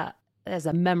looked at that as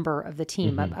a member of the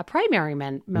team, Hmm. a primary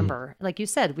Hmm. member, like you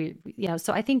said.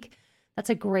 So I think that's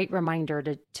a great reminder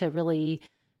to really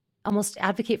almost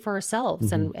advocate for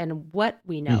ourselves Hmm. and what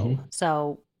we know. Hmm.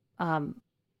 So, um,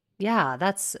 yeah,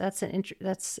 that's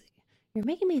you're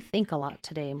making me think a lot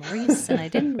today, Maurice, and I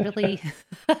didn't really.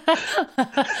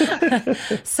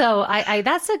 So I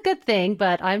that's a good thing,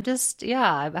 but I'm just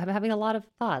yeah, I'm having a lot of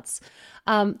thoughts.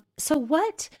 So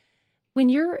what when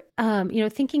you're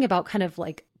thinking about kind of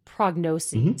like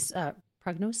Hmm.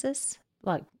 prognosis,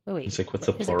 like It's wait, like, what's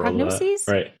the is it plural of that? prognoses?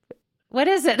 Right. What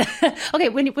is it?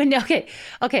 Okay,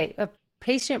 okay,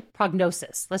 patient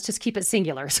prognosis. Let's just keep it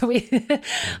singular.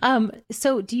 Yeah.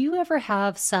 So do you ever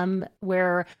have some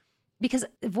where because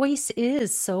voice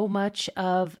is so much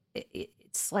of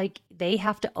it's like they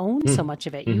have to own so much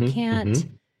of it. You Mm-hmm. can't. Hmm.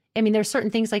 I mean, there's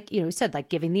certain things like you said, like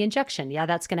giving the injection. Yeah,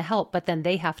 that's going to help, but then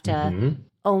they have to Hmm.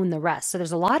 own the rest. So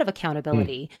there's a lot of Hmm.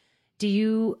 accountability. Do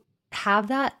you have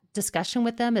that discussion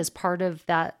with them as part of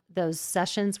those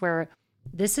sessions where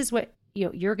this is what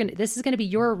this is going to be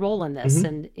your role in this, Hmm.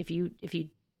 and if you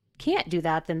can't do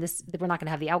that, then we're not going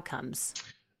to have the outcomes.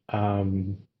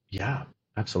 Um, yeah,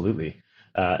 absolutely.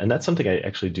 And that's something I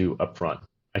actually do upfront.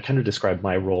 I kind of describe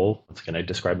my role. Once again, I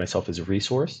describe myself as a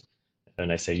resource.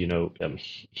 And I say, I'm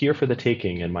here for the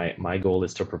taking, and my goal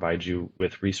is to provide you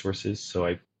with resources. So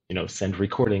I, send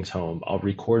recordings home. I'll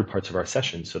record parts of our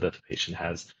session so that the patient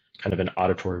has kind of an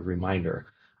auditory reminder.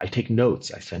 I take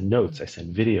notes. I send notes. I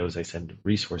send videos. I send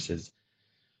resources.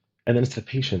 And then it's the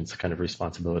patient's kind of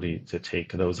responsibility to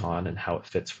take those on and how it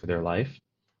fits for their life.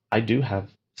 I do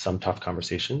have some tough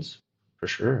conversations for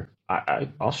sure.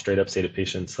 I'll straight up say to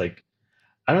patients, like,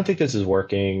 I don't think this is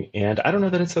working, and I don't know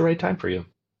that it's the right time for you.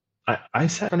 I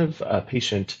sat in front of a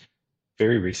patient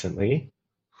very recently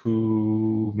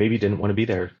who maybe didn't want to be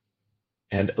there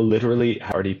and literally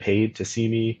had already paid to see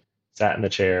me, sat in the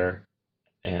chair,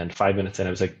 and 5 minutes in, I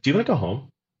was like, "Do you want to go home?"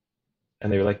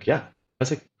 And they were like, "Yeah." I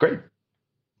was like, "Great."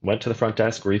 Went to the front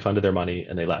desk, refunded their money,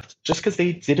 and they left just because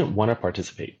they didn't want to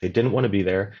participate. They didn't want to be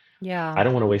there. Yeah. I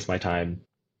don't want to waste my time.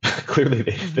 Clearly,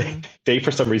 Hmm. they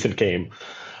for some reason came.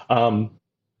 Um,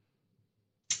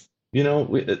 you know,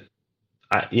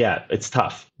 yeah, it's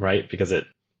tough, right? Because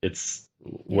it's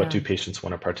what Yeah. do patients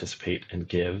want to participate and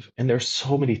give? And there's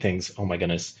so many things. Oh my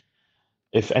goodness.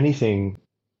 If anything,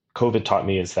 COVID taught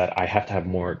me is that I have to have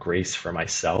more grace for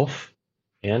myself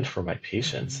and for my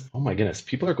patients. Hmm. Oh my goodness,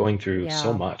 people are going through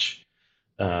so Yeah. much,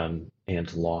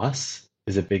 and loss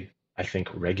is a big, I think,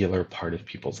 regular part of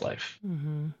people's life,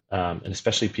 Hmm. and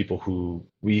especially people who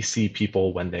we see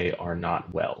people when they are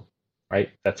not well,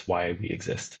 right? That's why we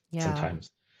exist Yeah.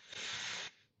 sometimes,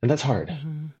 and that's hard.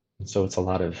 Hmm. And so it's a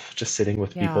lot of just sitting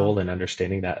with Yeah. people and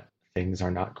understanding that things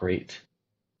are not great.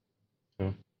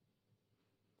 So,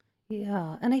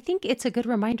 Yeah. And I think it's a good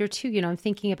reminder too. I'm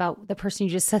thinking about the person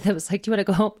you just said that was like, "Do you want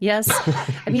to go home?" Yes.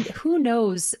 I mean, who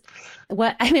knows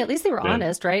what, I mean, at least they were yeah,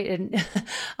 honest, right? And,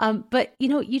 but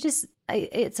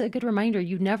it's a good reminder.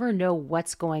 You never know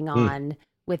what's going mm, on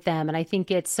with them. And I think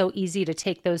it's so easy to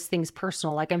take those things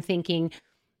personal. Like I'm thinking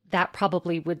that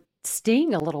probably would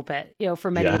sting a little bit,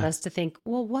 for many of yeah, us to think,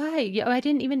 well, why? I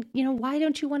didn't even, why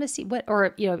don't you want to see what,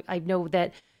 or, I know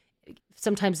that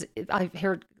sometimes I've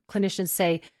heard clinicians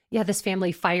say, yeah, this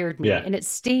family fired me yeah, and it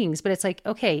stings, but it's like,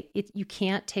 okay, you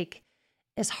can't take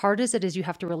as hard as it is, you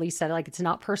have to release that. Like it's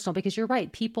not personal because you're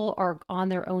right. People are on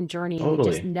their own journey and we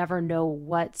just totally. never know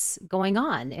what's going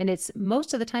on. And it's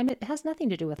most of the time, it has nothing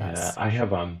to do with Yeah, us. I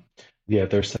have yeah,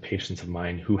 there's some patients of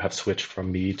mine who have switched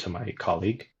from me to my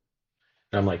colleague.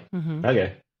 And I'm like, Hmm.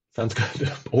 okay, sounds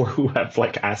good. Or who have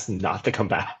like asked not to come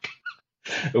back.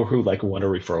 Or who like want a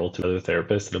referral to another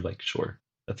therapist. And I'm like, sure,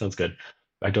 that sounds good.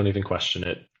 I don't even question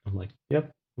it. I'm like,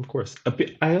 yep, of course.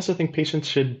 I also think patients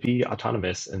should be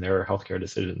autonomous in their healthcare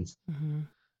decisions.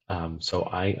 Hmm. So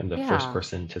I am the first Yeah.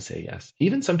 person to say yes,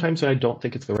 even sometimes when I don't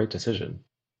think it's the right decision.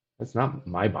 It's not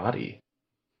my body.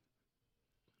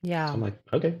 So Yeah. I'm like,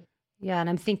 okay, Yeah. And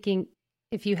I'm thinking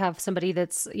if you have somebody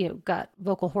that's, got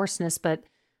vocal hoarseness, but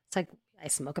it's like, I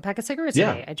smoke a pack of cigarettes a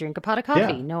yeah, day. I drink a pot of yeah,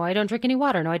 coffee. No, I don't drink any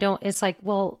water. No, I don't. It's like,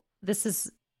 well, this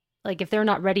is like, if they're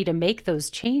not ready to make those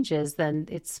changes, then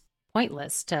it's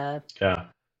pointless to, yeah.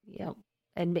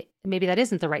 and maybe that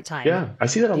isn't the right time, Yeah, I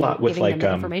see that a lot with giving them like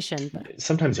the information, but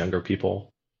sometimes younger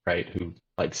people, right, who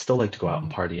like still like to go out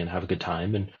and mhm, party and have a good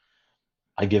time, and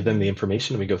I give them the mhm.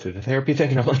 information and we go through the therapy thing,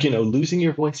 and I'm like, losing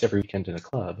your voice every weekend in a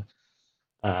club,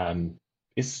 um,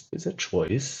 is a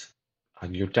choice.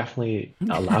 You're definitely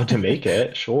allowed to make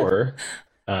it, sure.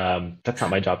 That's not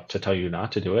my job to tell you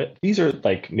not to do it. These are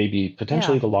like maybe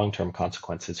potentially Yeah. the long-term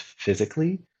consequences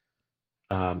physically,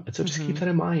 and so just keep Hmm. that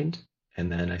in mind.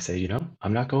 And then I say,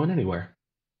 I'm not going anywhere.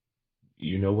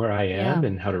 You know where I am Yeah.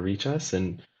 and how to reach us,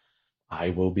 and I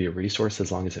will be a resource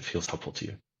as long as it feels helpful to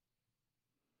you.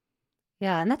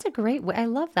 Yeah. And that's a great way. I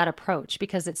love that approach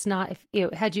because it's not,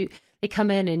 if had you, they come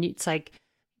in and it's like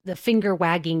the finger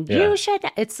wagging, Yeah, you should,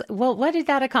 it's, well, what did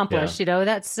that yeah, accomplish?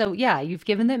 That's so, yeah, you've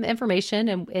given them information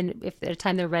and if at the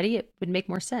time they're ready, it would make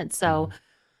more sense. So,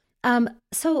 mhm,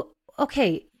 so,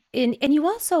 okay. And you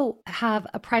also have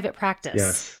a private practice.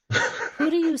 yes, Who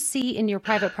do you see in your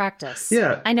private practice?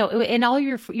 yeah. I know in all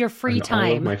your free And all of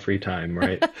time. my free time,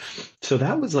 right? So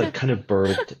that was like kind of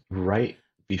birthed right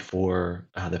before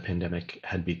the pandemic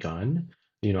had begun.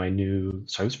 I knew,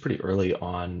 so I was pretty early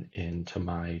on into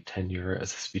my tenure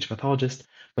as a speech pathologist,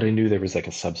 but I knew there was like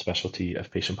a subspecialty of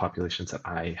patient populations that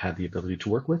I had the ability to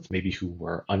work with, maybe who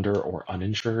were under or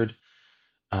uninsured,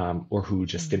 or who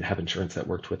just didn't Mhm. have insurance that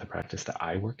worked with the practice that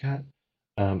I work at.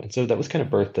 And so that was kind of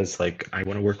Mhm. birthed as like, I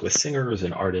want to work with singers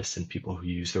and artists and people who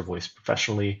use their voice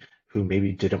professionally who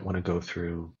maybe didn't want to go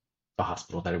through the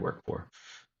hospital that I work for.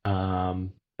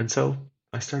 And so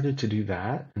I started to do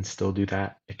that and still do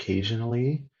that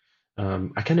occasionally.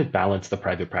 I kind of balance the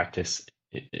private practice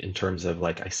in terms of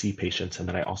like I see patients and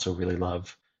then I also really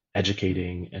love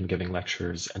educating and giving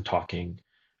lectures and talking.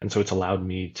 And so it's allowed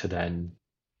me to then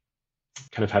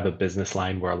kind of have a business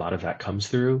line where a lot of that comes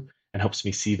through and helps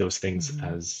me see those things Mhm.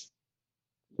 as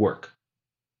work,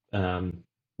 um,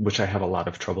 which I have a lot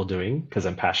of trouble doing because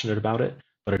I'm passionate about it,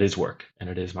 but it is work and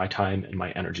it is my time and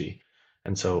my energy.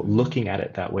 And so Mhm. looking at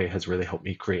it that way has really helped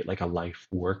me create like a life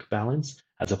work balance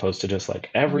as opposed to just like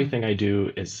Mm. everything I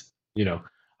do is,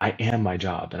 I am my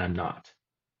job and I'm not,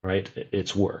 right?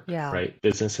 It's work, Yeah. right?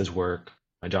 Business is work.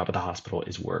 My job at the hospital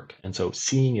is work. And so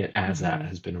seeing it as that Mhm.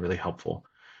 has been really helpful.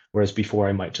 Whereas before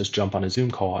I might just jump on a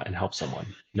Zoom call and help someone.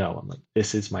 No, I'm like,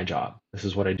 this is my job. This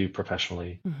is what I do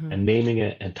professionally. Hmm. And naming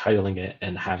it and titling it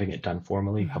and having it done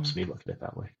formally Hmm. helps me look at it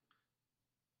that way.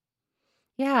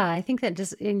 Yeah, I think that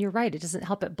just, and you're right, it doesn't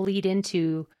help it bleed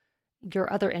into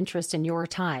your other interest in your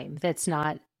time. That's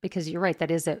not, because you're right, that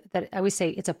I always say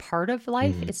it's a part of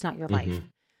life, Mm-hmm. it's not your life.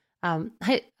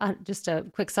 Mm-hmm. Just a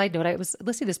quick side note, I was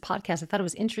listening to this podcast, I thought it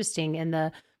was interesting, and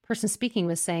the person speaking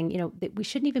was saying, that we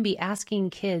shouldn't even be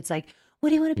asking kids, like, what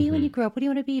do you want to be when Mm-hmm. you grow up? What do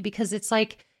you want to be? Because it's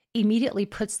like immediately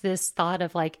puts this thought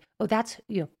of like, oh, that's,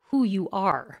 who you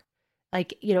are.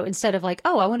 Like, instead of like,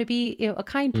 oh, I want to be, a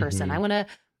kind person. Mm-hmm.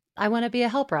 I want to be a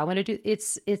helper. I want to do,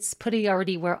 it's putting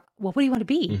already where, well, what do you want to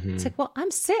be? It's Mm-hmm. like, well, I'm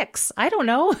six. I don't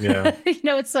know. Yeah.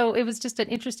 It was just an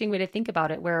interesting way to think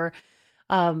about it where,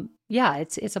 yeah,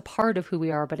 it's a part of who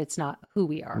we are, but it's not who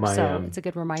we are. My So it's a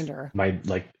good reminder. my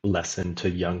like lesson to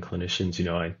young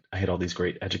clinicians, I had all these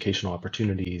great educational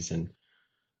opportunities and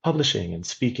publishing and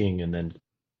speaking, and then,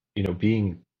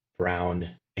 being brown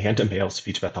and a male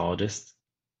speech pathologist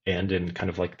and in kind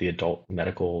of like the adult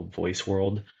medical voice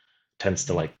world tends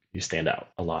to like you stand out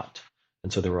a lot.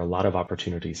 And so there were a lot of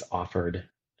opportunities offered,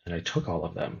 and I took all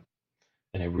of them.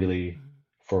 And I really,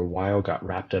 for a while, got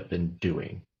wrapped up in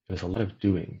doing. It was a lot of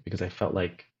doing because I felt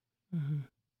like Mm-hmm.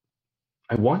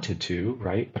 I wanted to,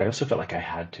 right? But I also felt like I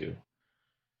had to.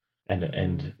 Mm-hmm.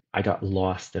 And I got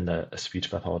lost in a speech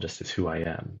pathologist is who I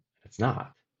am. It's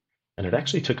not. And it Mm-hmm.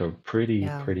 actually took a pretty,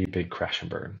 Yeah. pretty big crash and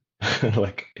burn,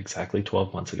 like exactly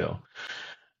 12 months ago.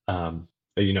 But,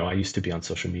 I used to be on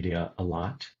social media a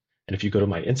lot. And if you go to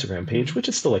my Instagram Mm-hmm. page, which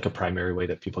is still like a primary way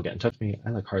that people get in touch with me, I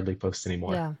like hardly post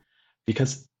anymore Yeah.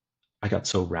 because I got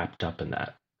so wrapped up in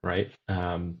that, right? And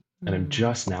I'm Mm-hmm.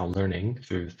 just now learning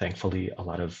through, thankfully, a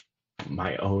lot of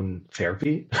my own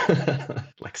therapy, like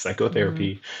Mm-hmm.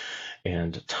 psychotherapy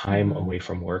and time Mm-hmm. away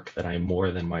from work, that I'm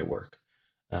more than my work.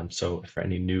 So for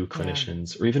any new Yeah.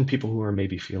 clinicians or even people who are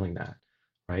maybe feeling that,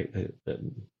 right,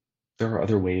 there are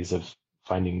other ways of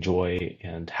finding joy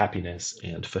and happiness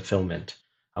and fulfillment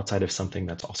outside of something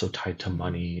that's also tied to Mm-hmm.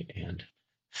 money and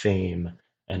fame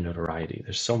and notoriety.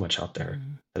 There's so much out there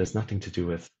Mm-hmm. that has nothing to do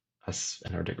with us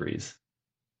and our degrees.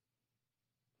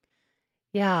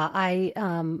 Yeah. I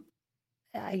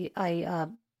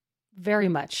very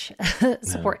much Yeah.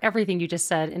 support everything you just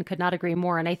said and could not agree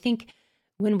more. And I think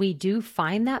when we do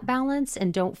find that balance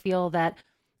and don't feel that,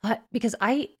 because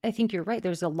I think you're right.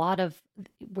 There's a lot of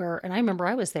where, and I remember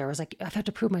I was there. I was like, I have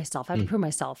to prove myself. I have to Mm. prove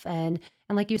myself. And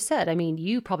like you said, I mean,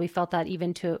 you probably felt that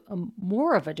even to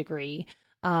more of a degree.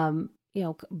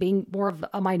 Being more of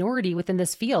a minority within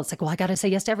this field. It's like, well, I got to say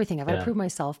yes to everything. I've got to Yeah. prove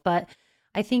myself. But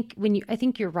I think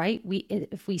you're right.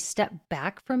 If we step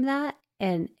back from that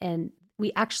and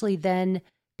we actually then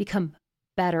become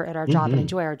better at our job and Hmm.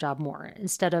 enjoy our job more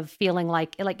instead of feeling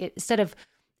instead of,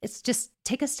 it's just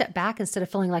take a step back instead of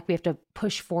feeling like we have to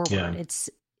push forward.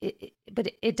 Yeah.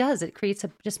 But it does, it creates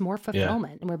just more Yeah.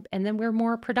 fulfillment, and then we're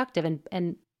more productive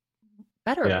and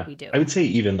better at what Yeah. we I do. would say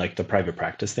even like the private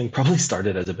practice thing probably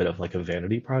started as a bit of like a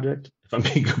vanity project, if I'm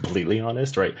being completely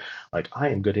honest, right? Like I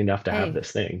am good enough to have Hey,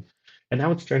 this thing. And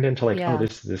now it's turned into like, oh, yeah.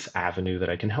 this is this avenue that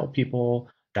I can help people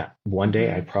that one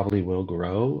day I Mm-hmm. probably will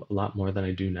grow a lot more than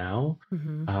I do now,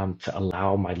 Mm-hmm. to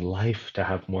allow my life to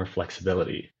have more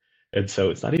flexibility. And so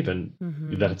it's not even that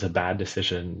Mm-hmm. it's a bad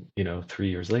decision, 3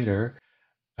 years later,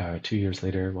 2 years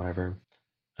later, whatever.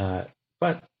 Uh,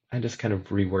 but I'm just kind of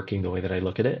reworking the way that I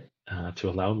look at it, to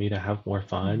allow me to have more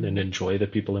fun and Mm-hmm. enjoy the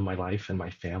people in my life and my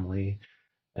family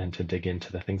and to dig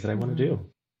into the things that I want to Mm-hmm. do.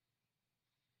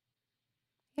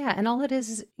 Yeah, and all it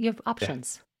is you have Yeah.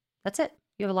 options. That's it.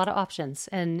 You have a lot of options.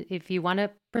 And if you want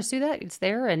to pursue that, it's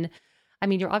there. And I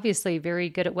mean, you're obviously very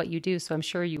good at what you do. So I'm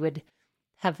sure you would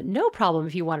have no problem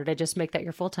if you wanted to just make that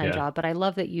your full-time Yeah. job. But I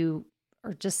love that you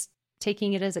are just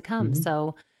taking it as it comes. Hmm.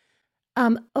 So,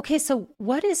 okay. So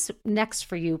what is next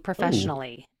for you Oh,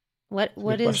 professionally? that's a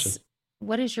good question.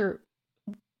 What is your,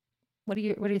 what are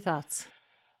your thoughts?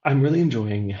 I'm really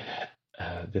enjoying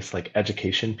this like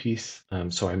education piece.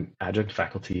 So I'm adjunct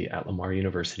faculty at Lamar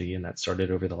University, and that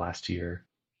started over the last year,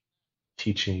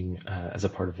 teaching as a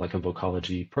part of like a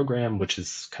vocology program, which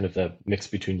is kind of the mix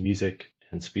between music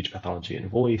and speech pathology and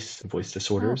voice Oh,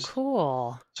 disorders.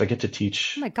 cool. So I get to Oh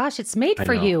teach, my gosh, it's made I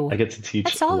for know, I you. get to teach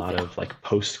That's a all. lot of like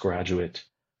postgraduate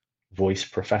voice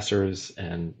professors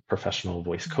and professional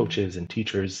voice Mhm. coaches and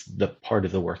teachers, the part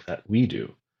of the work that we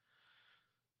do.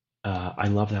 I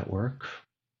love that work.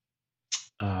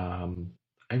 Um,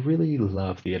 I really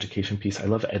love the education piece. I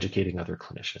love educating other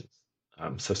clinicians.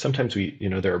 So sometimes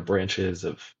there are branches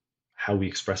of how we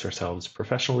express ourselves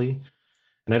professionally,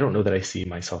 and I don't know that I see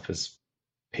myself as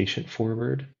patient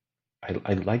forward.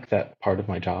 I like that part of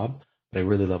my job, but I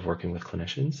really love working with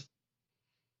clinicians.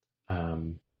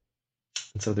 And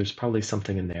so there's probably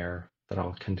something in there that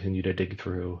I'll continue to dig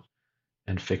through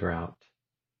and figure out.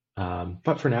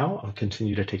 But for now, I'll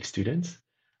continue to take students.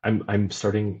 I'm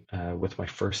starting with my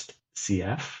first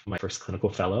CF. My first clinical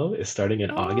fellow is starting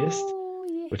in August,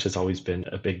 Yeah. which has always been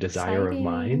a big desire of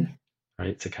mine, Exciting.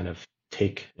 right? To kind of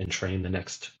take and train the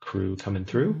next crew coming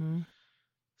through. Mm-hmm.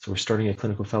 So we're starting a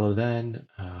clinical fellow then.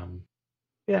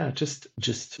 Yeah, just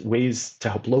ways to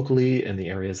help locally in the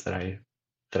areas that I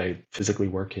physically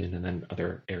work in, and then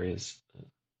other areas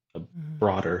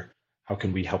broader. How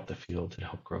can we help the field and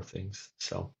help grow things?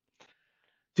 So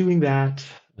doing that,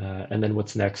 and then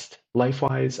what's next?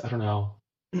 Life-wise, I don't know.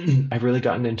 I've really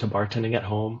gotten into bartending at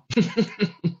home.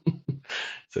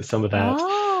 So some of that,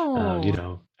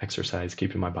 exercise,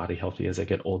 keeping my body healthy as I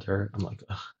get older. I'm like,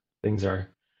 ugh, I'm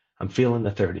feeling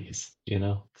the 30s,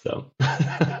 so.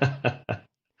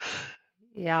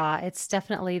 Yeah, it's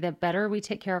definitely the better we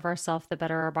take care of ourselves, the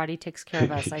better our body takes care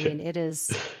of us. I mean, it is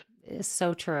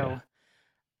so true.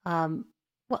 Yeah.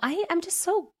 Well, I'm just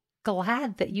so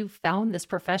glad that you found this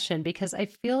profession, because I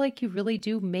feel like you really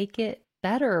do make it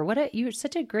better. You're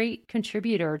such a great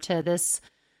contributor to this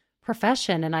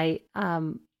profession. And I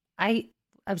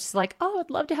was just like, oh, I'd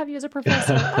love to have you as a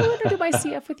professor. I want to do my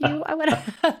CF with you. I want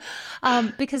to,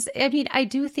 because I mean, I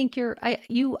do think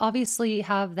you obviously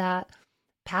have that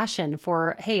passion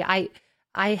for, hey,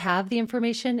 I have the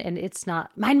information and it's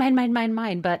not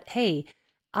mine, but hey,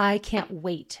 I can't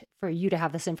wait for you to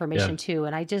have this information too.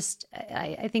 And I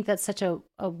think that's such a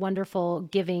wonderful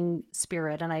giving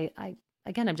spirit. And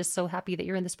I'm just so happy that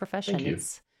you're in this profession. Thank you.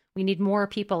 We need more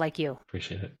people like you.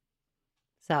 Appreciate it.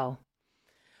 So,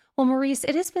 well, Maurice,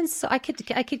 it has been so, I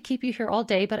could keep you here all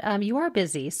day, but you are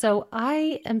busy. So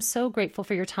I am so grateful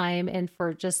for your time and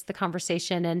for just the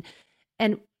conversation.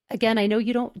 And again, I know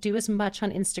you don't do as much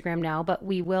on Instagram now, but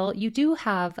you do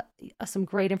have some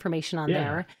great information on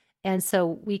there. And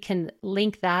so we can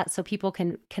link that so people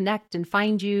can connect and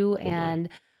find you. And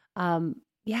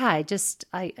I just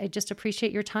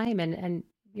appreciate your time and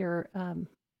your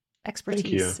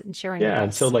expertise in sharing. Yeah. With us.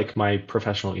 And so like my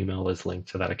professional email is linked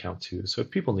to that account too. So if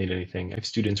people need anything, I have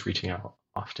students reaching out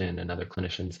often and other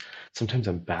clinicians. Sometimes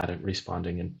I'm bad at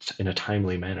responding in a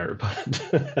timely manner, but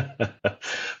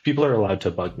people are allowed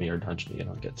to bug me or nudge me and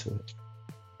I'll get to it.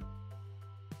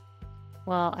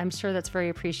 Well, I'm sure that's very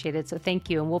appreciated. So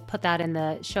thank you. And we'll put that in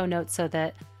the show notes so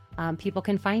that people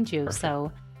can find you. Perfect.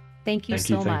 So thank you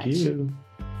so much. Thank you.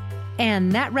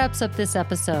 And that wraps up this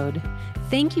episode.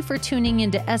 Thank you for tuning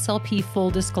into SLP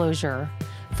Full Disclosure.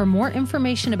 For more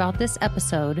information about this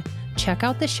episode, check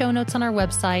out the show notes on our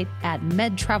website at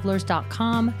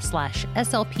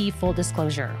medtravelers.com/SLP Full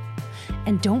Disclosure.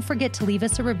 And don't forget to leave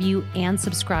us a review and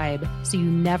subscribe so you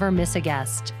never miss a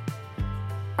guest.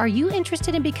 Are you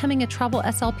interested in becoming a travel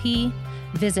SLP?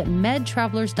 Visit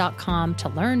medtravelers.com to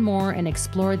learn more and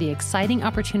explore the exciting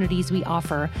opportunities we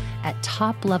offer at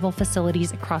top-level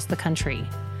facilities across the country.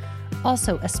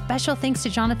 Also, a special thanks to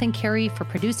Jonathan Carey for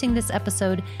producing this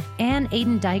episode and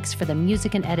Aiden Dykes for the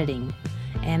music and editing.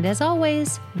 And as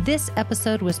always, this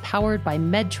episode was powered by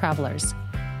Med Travelers.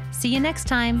 See you next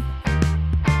time.